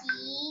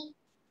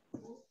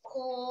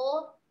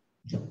 Ko,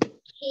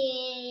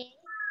 Ke,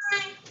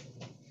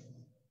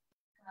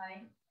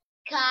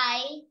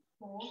 Kai,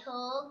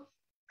 Ko,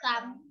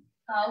 Kam,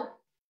 Kau,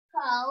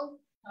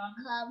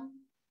 Kam,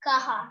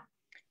 Kaha.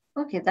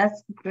 Okay,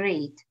 that's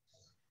great.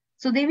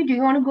 So, Devi, do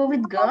you want to go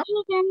with Ga?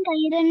 Can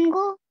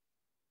go?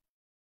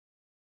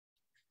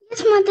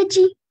 Yes,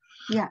 Mataji.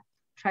 Yeah,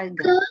 try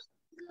Ga.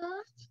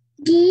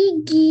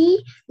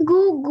 Gi,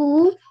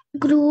 gu,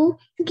 gru,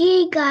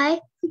 gi, gai,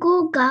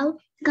 gu, gau,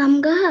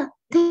 gam, gaha.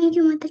 Thank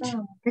you, Mataji.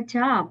 Oh, good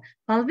job.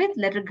 Palvit,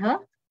 letter Ga.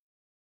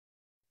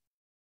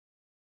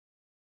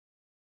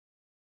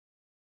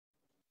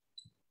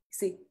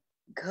 See,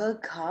 Gha,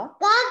 Gha,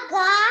 Ga,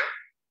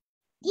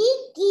 gi,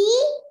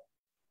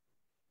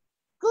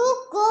 gu,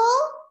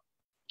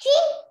 chi,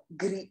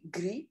 Gri,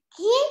 Gri,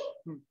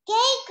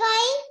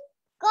 kai,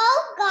 gau,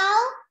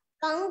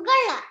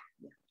 gangala.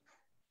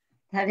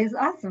 That is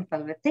awesome,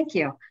 Palvit. Thank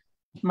you.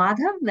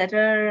 Madhav,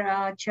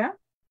 letter Cha.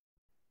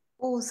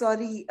 Oh,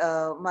 sorry,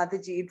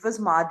 Mataji, it was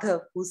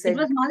Madhav who said. It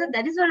was Madhav.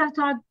 That is what I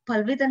thought.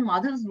 Palvit and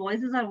Madhav's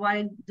voices are,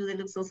 why do they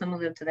look so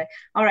similar today?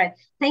 All right.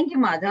 Thank you,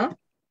 Madhav.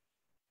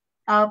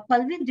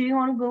 Palvit, do you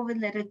want to go with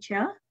letter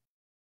Cha?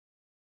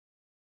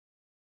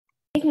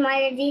 It's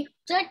Mataji.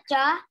 Cha,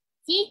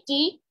 chi,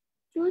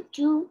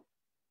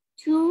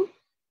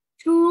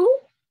 chu,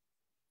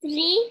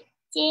 three,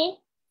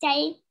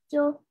 chai,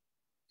 cho,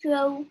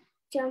 chum,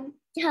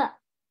 cha.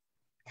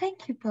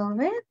 Thank you,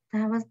 Palvit.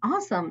 That was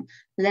awesome.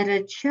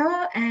 Letter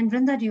Cha. And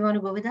Vrinda, do you want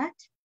to go with that?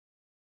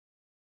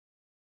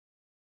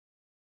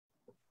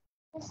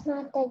 It's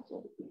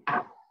Mataji.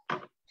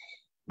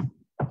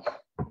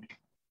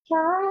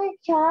 Cha,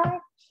 chi,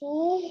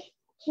 chu,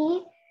 chi,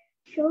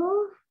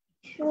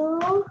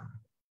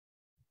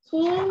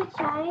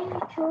 chai,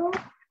 chu,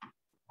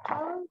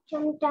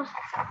 chum, cha.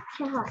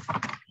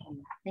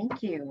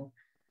 Thank you.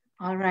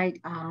 All right.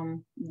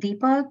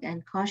 Deepak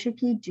and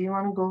Kaushiki, do you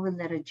want to go with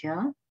letter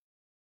Ja?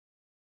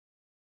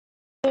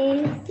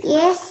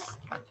 Yes.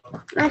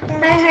 Hi,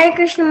 Hare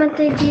Krishna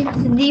Mataji.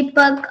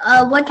 Deepak,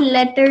 what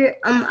letter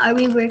are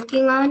we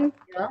working on?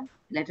 Ja.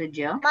 Letter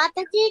Ja.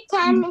 Mataji,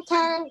 can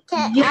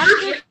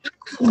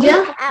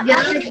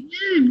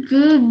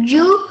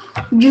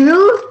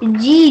Drew,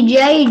 G,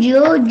 J,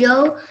 Jo,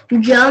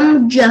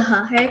 Jum,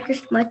 Jaha. Hare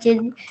Krishna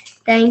Mataji.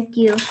 Thank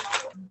you.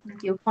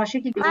 Thank you.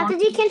 Kaushiki, do you want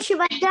Mataji, can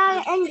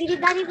Shubhadra and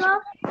Giridhari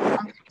go? to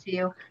to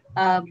you?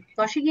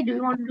 Kaushiki, do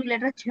you want to do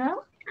letter Ja?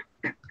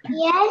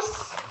 Yes.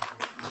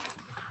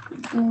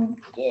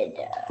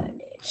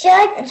 Cha,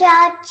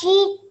 chi,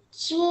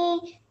 chu,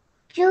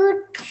 chi,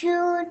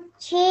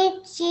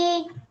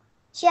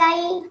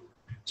 chai,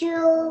 chu,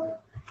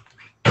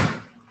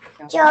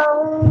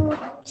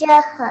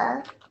 jaha.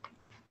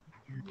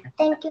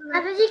 Thank you.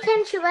 Mataji,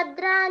 can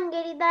Shubhadra and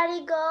Giridhari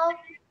go?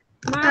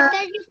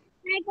 Mataji,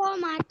 can I go,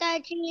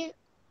 Mataji?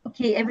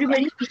 Okay,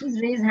 everybody, please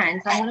raise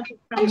hands. I'm going to pick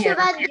from here.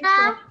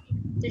 Shubhadra.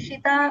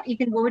 Tashita, you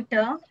can go with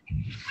Ta.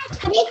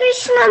 Hare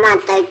Krishna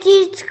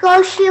Mataji, it's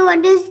Kaushi.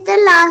 What is the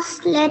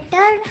last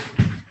letter?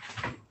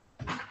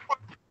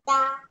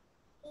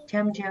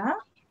 Jam Ja.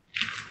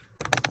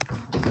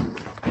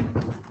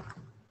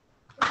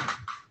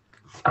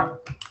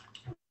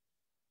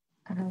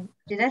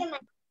 Did I?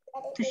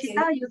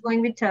 Tashita, you're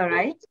going with Ta,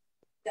 right?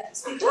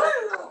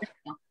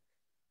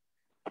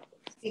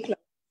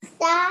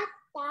 Ta,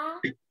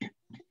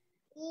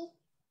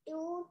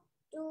 tu,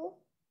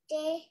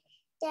 te,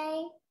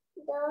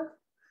 do,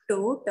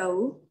 To,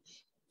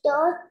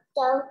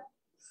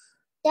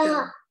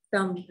 da.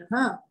 Tam,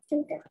 huh?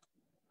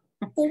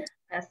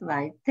 That's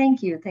right.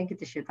 Thank you. Thank you,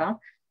 Tashita.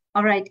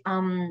 All right.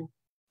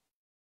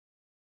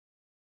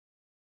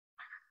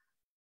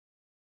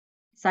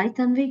 Sai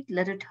Tanvik,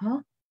 letter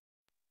Ta.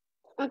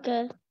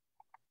 Okay.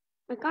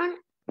 I can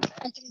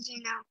see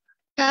now.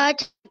 Ta,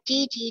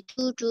 ti,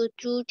 tu,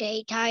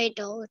 te, tai,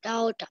 do,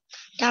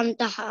 tam,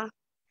 taha.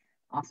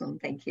 Awesome.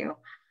 Thank you.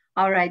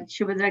 All right,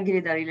 Shubhadra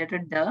Giridhari, letter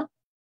D.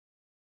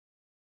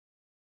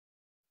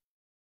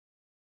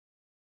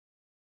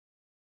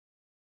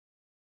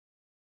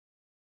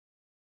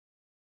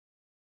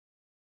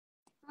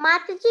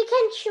 Mataji,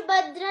 can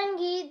Shubhadra and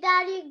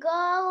Giridhari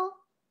go?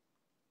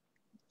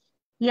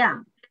 Yeah,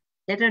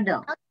 letter D.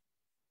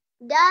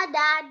 Da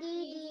da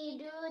dee dee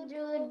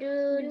do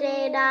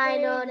de da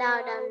do da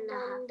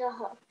da.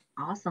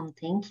 Awesome,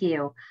 thank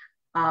you.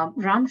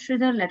 Ram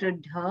Sridhar, letter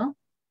D.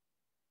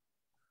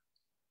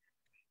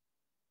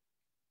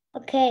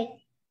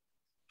 Okay.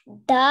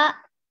 Da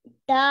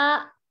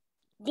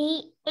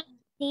di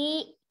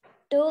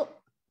do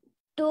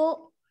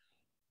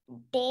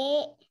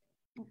de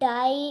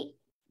die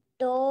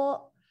do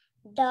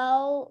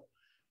dau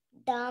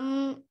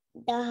dum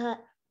dah.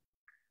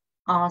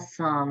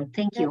 Awesome,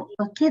 thank you.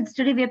 Kids,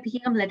 today we are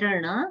picking up letter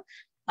N.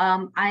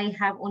 I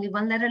have only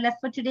one letter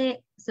left for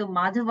today. So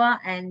Madhava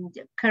and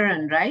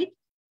Karan, right?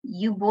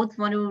 You both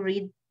want to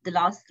read the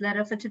last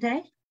letter for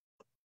today?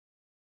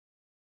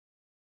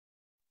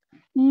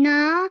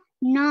 Na,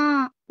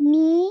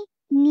 ni,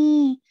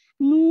 nu,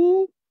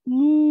 ru,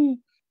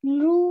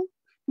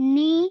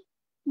 ni,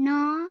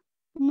 na,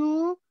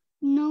 no,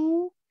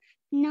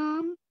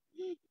 nam,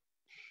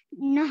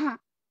 nah.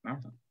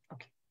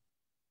 Okay.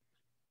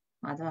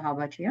 Madhava, how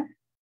about you?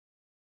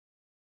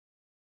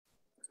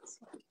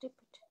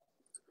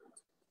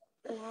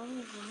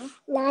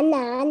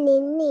 Nana,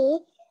 nini,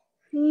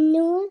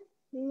 nu,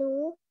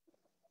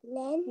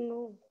 len,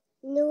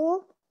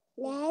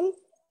 len,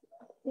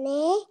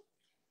 ne,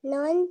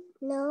 non,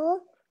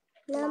 no,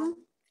 nam,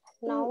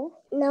 no,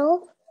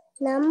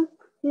 nam,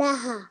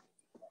 naha.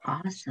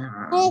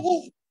 Awesome.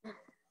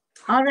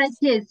 All right,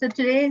 kids. So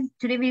today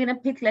we're gonna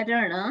pick letter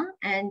N,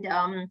 and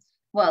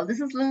well,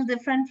 this is a little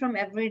different from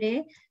every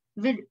day.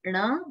 With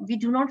N, we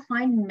do not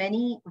find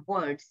many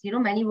words. You know,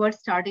 many words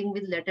starting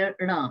with letter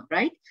N,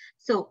 right?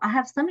 So I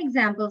have some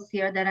examples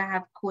here that I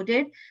have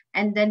quoted,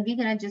 and then we're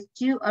gonna just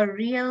do a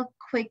real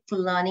quick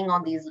learning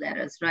on these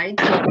letters, right?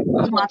 So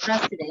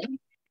matras today.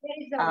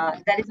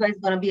 That is why it's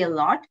gonna be a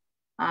lot.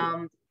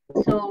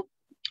 So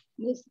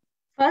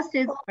first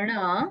is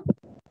N,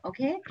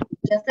 okay?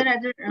 Just the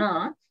letter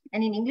N.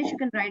 And in English, you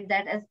can write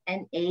that as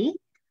N-A.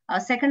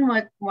 Second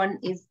one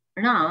is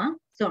Na.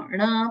 So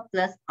Na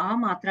plus A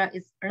matra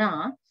is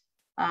Na.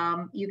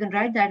 You can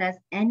write that as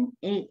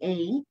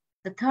N-A-A.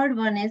 The third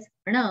one is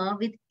Na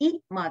with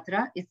E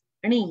matra is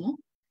Ni.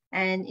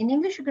 And in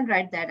English, you can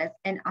write that as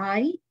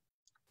N-I.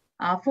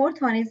 Fourth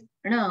one is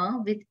Na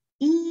with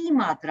E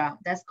matra.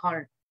 That's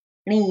called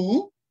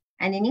Ni.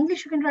 And in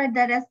English, you can write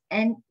that as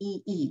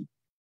N-E-E.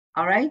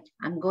 All right,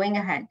 I'm going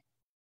ahead.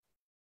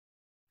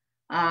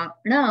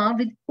 Na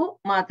with U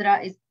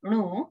matra is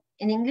Nu.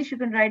 In English, you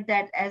can write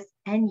that as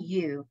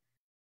NU.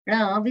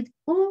 Na with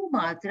U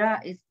matra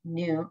is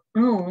Nu.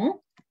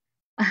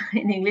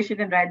 In English, you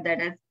can write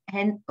that as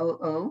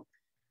NOO.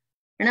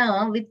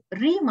 Na with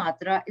Ri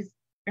matra is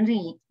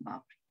Ri.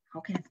 How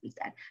can I speak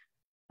that?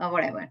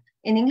 Whatever.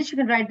 In English, you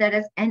can write that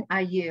as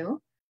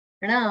NIU.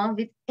 Na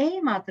with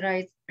A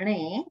matra is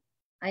Ne.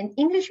 In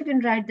English, you can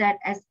write that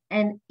as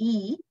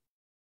NE.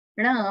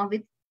 Na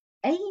with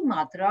A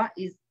matra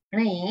is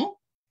Ne.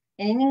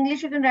 And in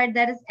English, you can write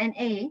that as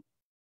NA.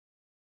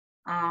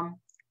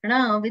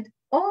 Na with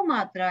O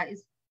matra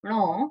is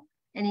No.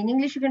 And in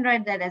English, you can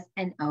write that as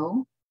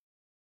NO.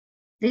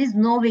 There is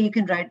no way you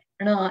can write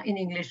Na in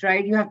English,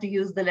 right? You have to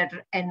use the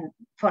letter N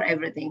for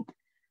everything.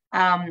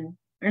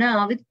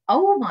 Na with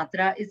O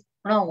matra is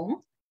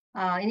No.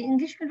 In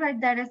English, you can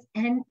write that as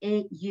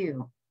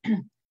NAU.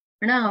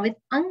 Na with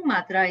Ang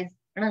matra is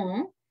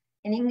Nang.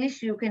 In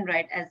English, you can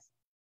write as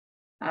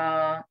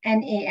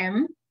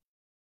NAM.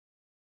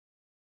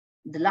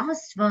 The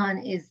last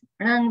one is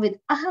Rang with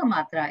Aha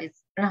matra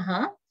is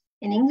Raha.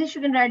 In English,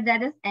 you can write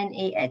that as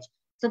NAH.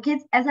 So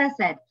kids, as I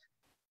said,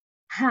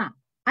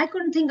 I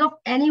couldn't think of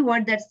any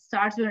word that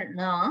starts with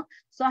Na.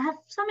 So I have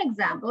some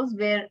examples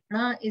where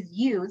Na is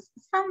used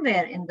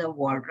somewhere in the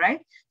word,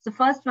 right? So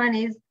first one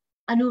is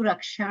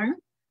Anurakshan.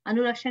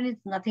 Anurakshan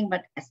is nothing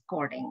but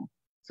escorting.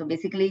 So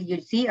basically,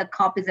 you see a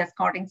cop is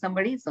escorting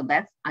somebody. So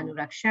that's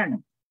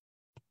Anurakshan.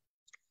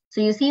 So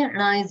you see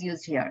Na is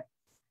used here.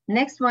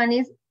 Next one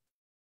is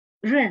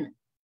Rin.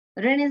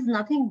 Rin is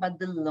nothing but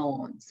the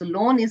loan. So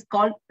loan is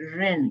called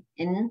Rin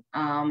in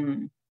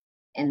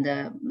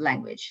the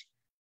language.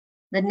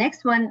 The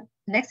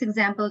next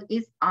example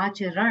is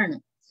Acharan.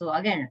 So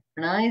again,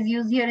 Na is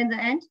used here in the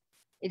end.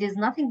 It is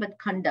nothing but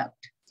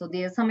conduct. So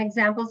there are some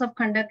examples of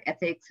conduct: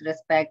 ethics,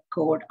 respect,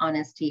 code,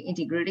 honesty,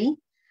 integrity.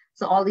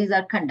 So all these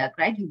are conduct,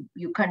 right?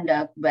 You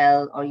conduct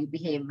well or you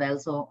behave well.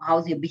 So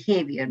how's your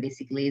behavior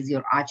basically is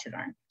your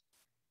Acharan.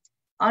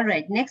 All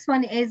right, next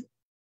one is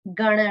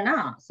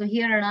Ganana. So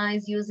here Ana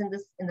is used in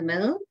the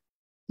middle.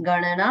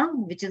 Ganana,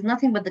 which is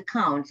nothing but the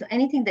count. So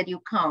anything that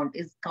you count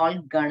is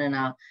called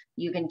Ganana.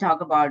 You can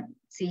talk about,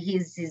 see,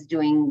 he's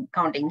doing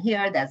counting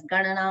here. That's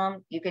Ganana.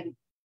 You can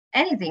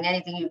anything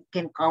you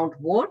can count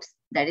votes.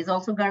 That is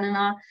also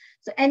Ganana.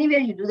 So anywhere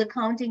you do the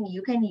counting,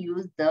 you can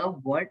use the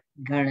word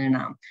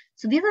Ganana.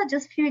 So these are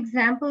just few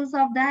examples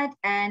of that.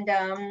 And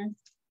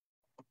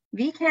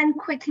we can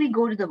quickly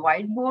go to the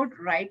whiteboard,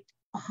 write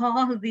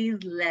all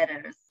these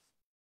letters.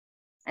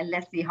 And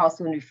let's see how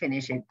soon we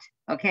finish it,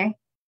 okay?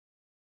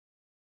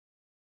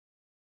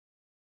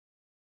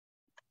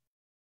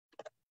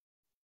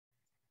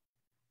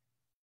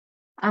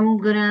 I'm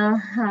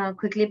gonna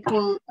quickly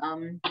pull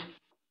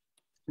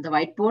the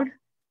whiteboard.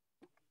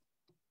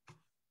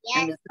 Yes.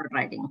 And we'll start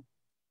writing.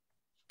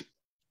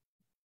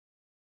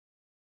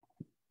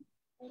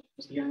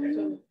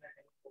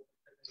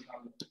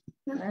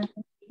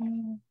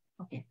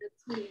 Okay.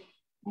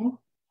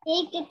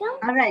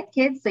 All right,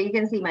 kids, so you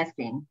can see my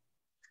screen.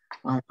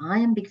 Well, I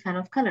am a big fan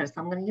of colors,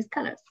 so I'm going to use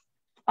colors.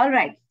 All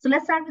right, so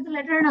let's start with the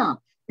letter N.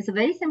 It's a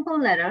very simple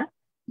letter.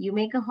 You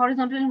make a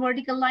horizontal and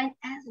vertical line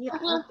as you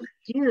always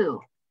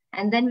do.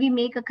 And then we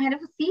make a kind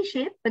of a C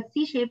shape, but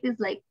C shape is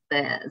like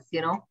this,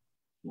 you know,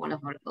 what a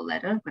vertical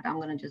letter, but I'm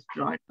going to just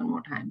draw it one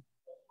more time.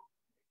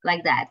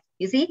 Like that.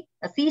 You see,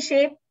 a C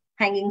shape,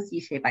 hanging C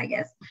shape, I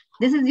guess.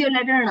 This is your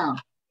letter N.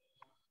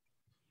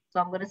 So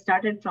I'm going to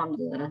start it from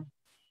the,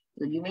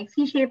 so you make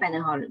C shape and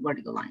a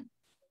vertical line.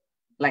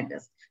 Like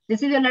this.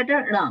 This is your letter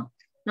N.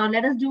 Now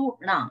let us do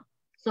N.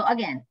 So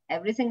again,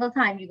 every single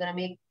time you're gonna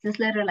make this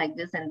letter like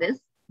this and this.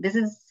 This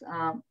is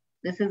N.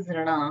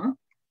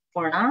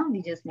 For N,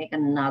 we just make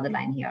another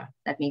line here.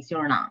 That makes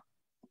your N.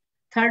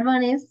 Third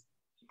one is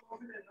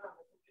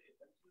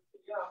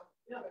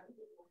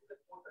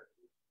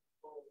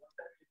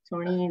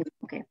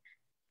okay.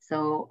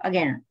 So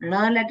again,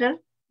 N letter.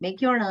 Make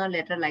your N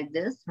letter like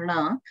this.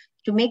 N.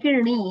 To make it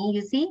N,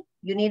 you see,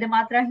 you need a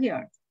matra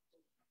here.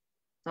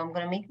 So I'm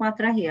going to make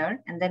matra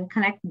here and then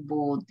connect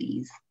both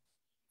these.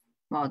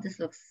 Wow, this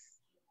looks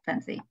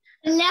fancy.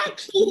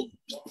 Laxmi.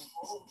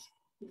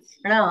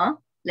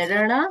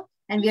 Letter N,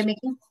 and we are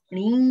making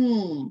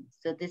Ni.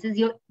 So this is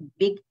your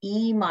big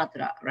E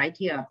matra right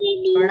here.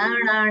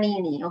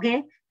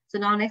 Okay. So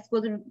now next go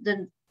to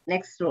the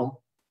next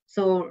row.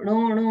 So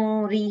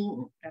no, ri,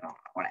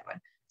 whatever.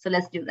 So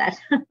let's do that.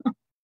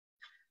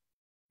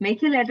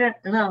 Make your letter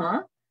N,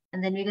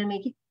 and then we're going to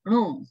make it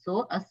No.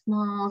 So a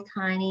small,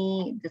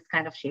 tiny, this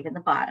kind of shape in the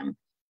bottom.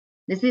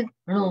 This is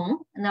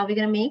No. And now we're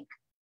going to make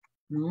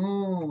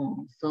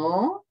No.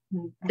 So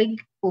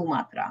big U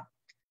matra.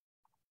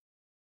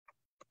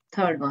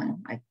 Third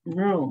one,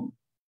 No.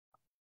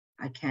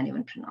 I can't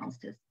even pronounce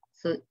this.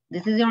 So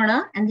this is your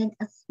Na, and then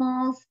a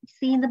small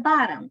C in the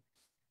bottom.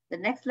 The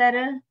next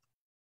letter.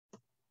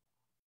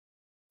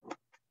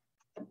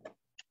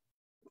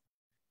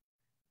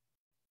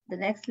 The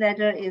next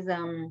letter is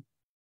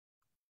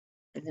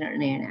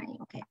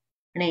okay.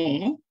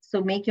 Ne.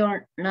 So make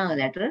your Na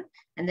letter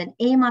and then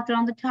A matra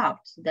on the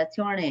top. So that's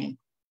your Ne.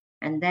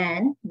 And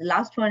then the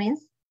last one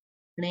is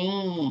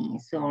Ne.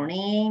 So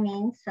Ne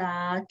means 2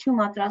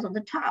 matras on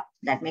the top.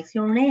 That makes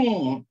your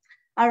Ne.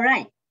 All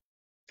right.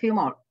 Few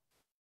more.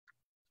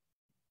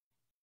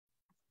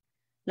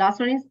 Last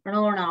one is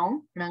No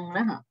now. Nang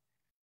naha.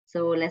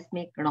 So let's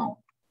make No.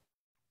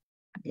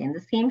 Again,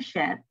 the same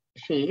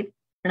shape.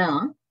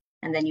 Na.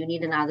 And then you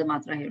need another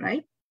matra here,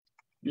 right?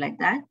 Like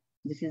that.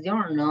 This is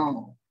your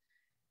No.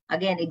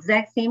 Again,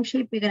 exact same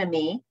shape we're going to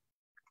make.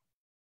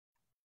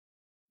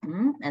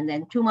 And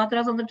then 2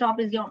 matras on the top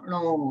is your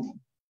No.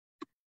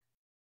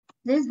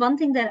 There's one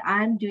thing that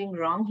I'm doing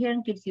wrong here,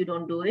 and kids, you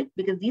don't do it,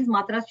 because these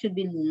matras should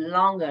be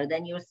longer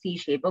than your C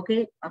shape,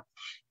 okay?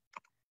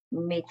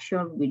 Make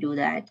sure we do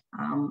that.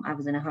 I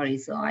was in a hurry,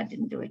 so I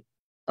didn't do it.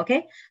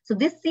 Okay, so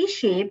this C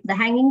shape, the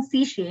hanging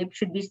C shape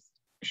should be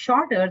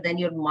shorter than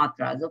your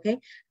matras, okay?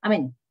 I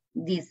mean,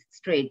 these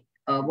straight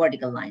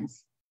vertical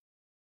lines.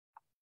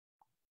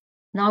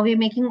 Now we're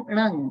making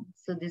Rang.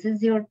 So this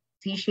is your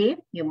C shape,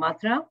 your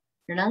matra.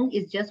 Rang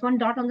is just 1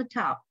 dot on the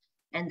top.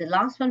 And the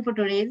last one for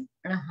today is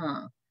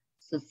Raha.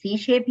 So C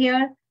shape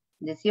here,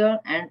 this here,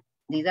 and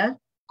these are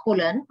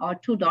colon or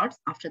 2 dots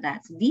after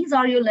that. So these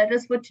are your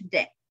letters for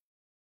today.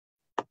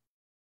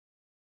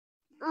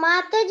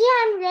 Mataji,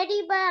 I'm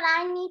ready, but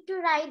I need to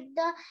write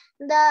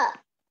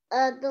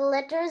the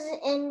letters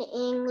in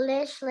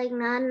English, like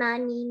na, na,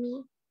 ni,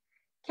 ni.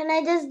 Can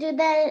I just do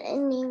that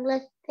in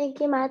English? Thank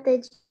you,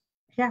 Mataji.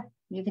 Yeah,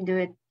 you can do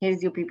it.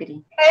 Here's your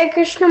PPT. Hare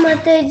Krishna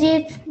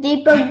Mataji, it's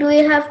Deepak. Do we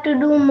have to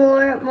do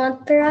more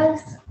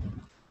mantras?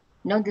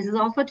 No, this is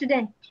all for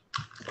today.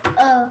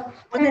 Oh.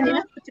 More than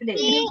enough for today.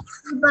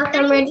 Deepak,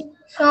 I'm ready to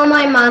show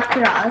my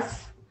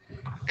mantras.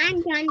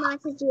 I'm done,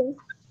 Mataji.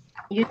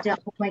 You done?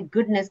 Oh my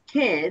goodness,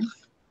 kids.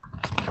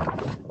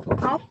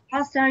 How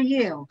fast are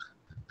you?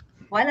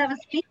 While I was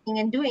speaking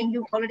and doing,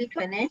 you already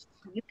finished?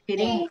 You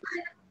kidding me?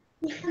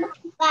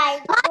 Bye.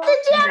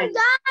 Mataji, I'm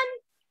done.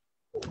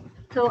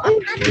 So,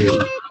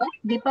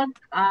 Deepak,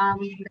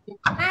 Mataji,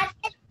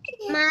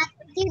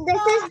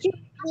 this is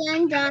Julie.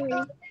 I'm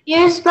done.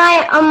 Here's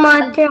my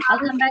mantra. I'll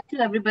come back to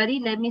everybody.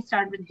 Let me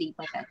start with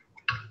Deepak.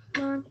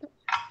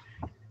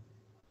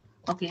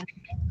 Okay.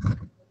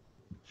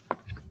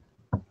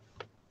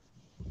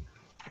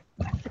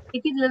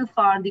 Take it a little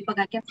far, Deepak.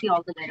 I can see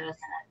all the letters.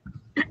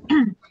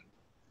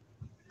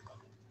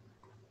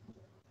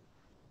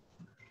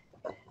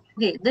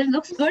 Okay, this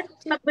looks good.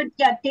 But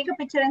yeah, take a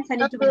picture and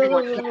send it to me in the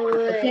WhatsApp group,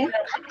 okay?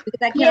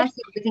 Because I cannot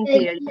see everything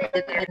clearly.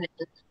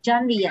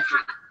 Janvi, yes.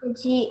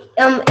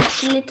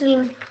 It's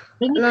little.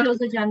 Bring it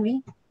closer,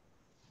 Janvi.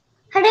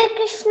 Hare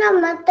Krishna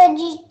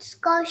Mataji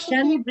Kaushik.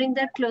 Janvi, bring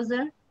that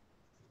closer.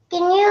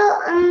 Can you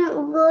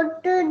go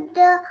to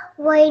the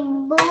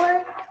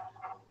whiteboard?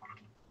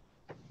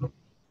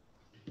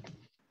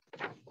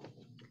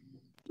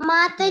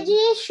 Mataji,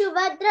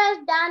 Shubhadra is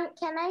done.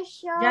 Can I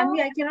show?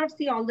 Janvi, I cannot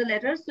see all the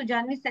letters. So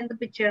Janvi, send the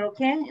picture,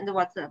 okay? In the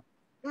WhatsApp.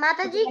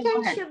 Mataji,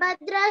 can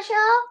Shubhadra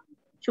show?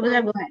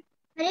 Shubhadra, go ahead.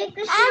 Hare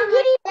Krishna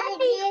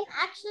Mataji.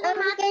 Actually,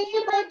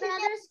 Mataji, my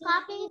brother is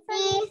copying from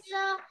me,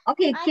 so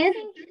okay,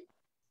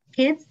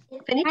 kids,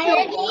 finish your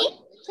work.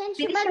 Can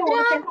Finish your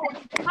work and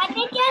send it. I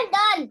think you're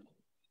done.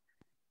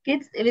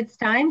 Kids, it's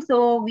time,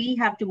 so we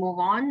have to move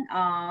on.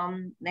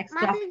 Next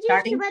class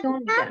starting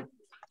soon.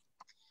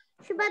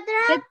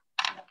 Shubhadra. Kids.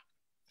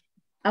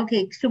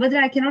 Okay,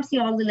 Shubhadra, I cannot see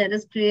all the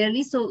letters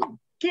clearly. So,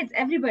 kids,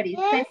 everybody,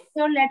 send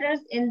your letters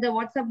in the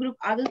WhatsApp group.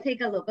 I will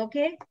take a look,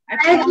 okay? I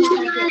promise I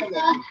will take a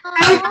look.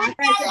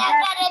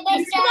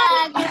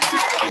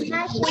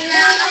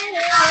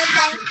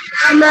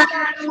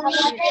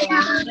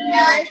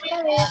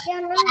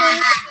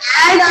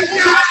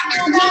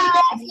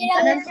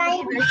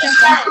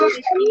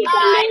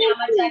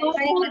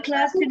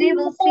 Class today.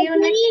 We'll see you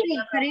next week.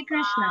 Hare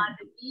Krishna.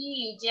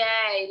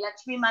 Jai.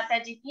 Laxmi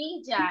Mataji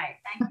ki jai.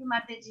 Thank you,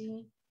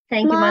 Mataji.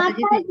 Thank you,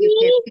 Mataji. Thank you,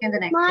 kids. See you in the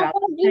next class.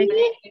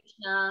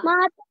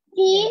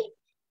 Mataji.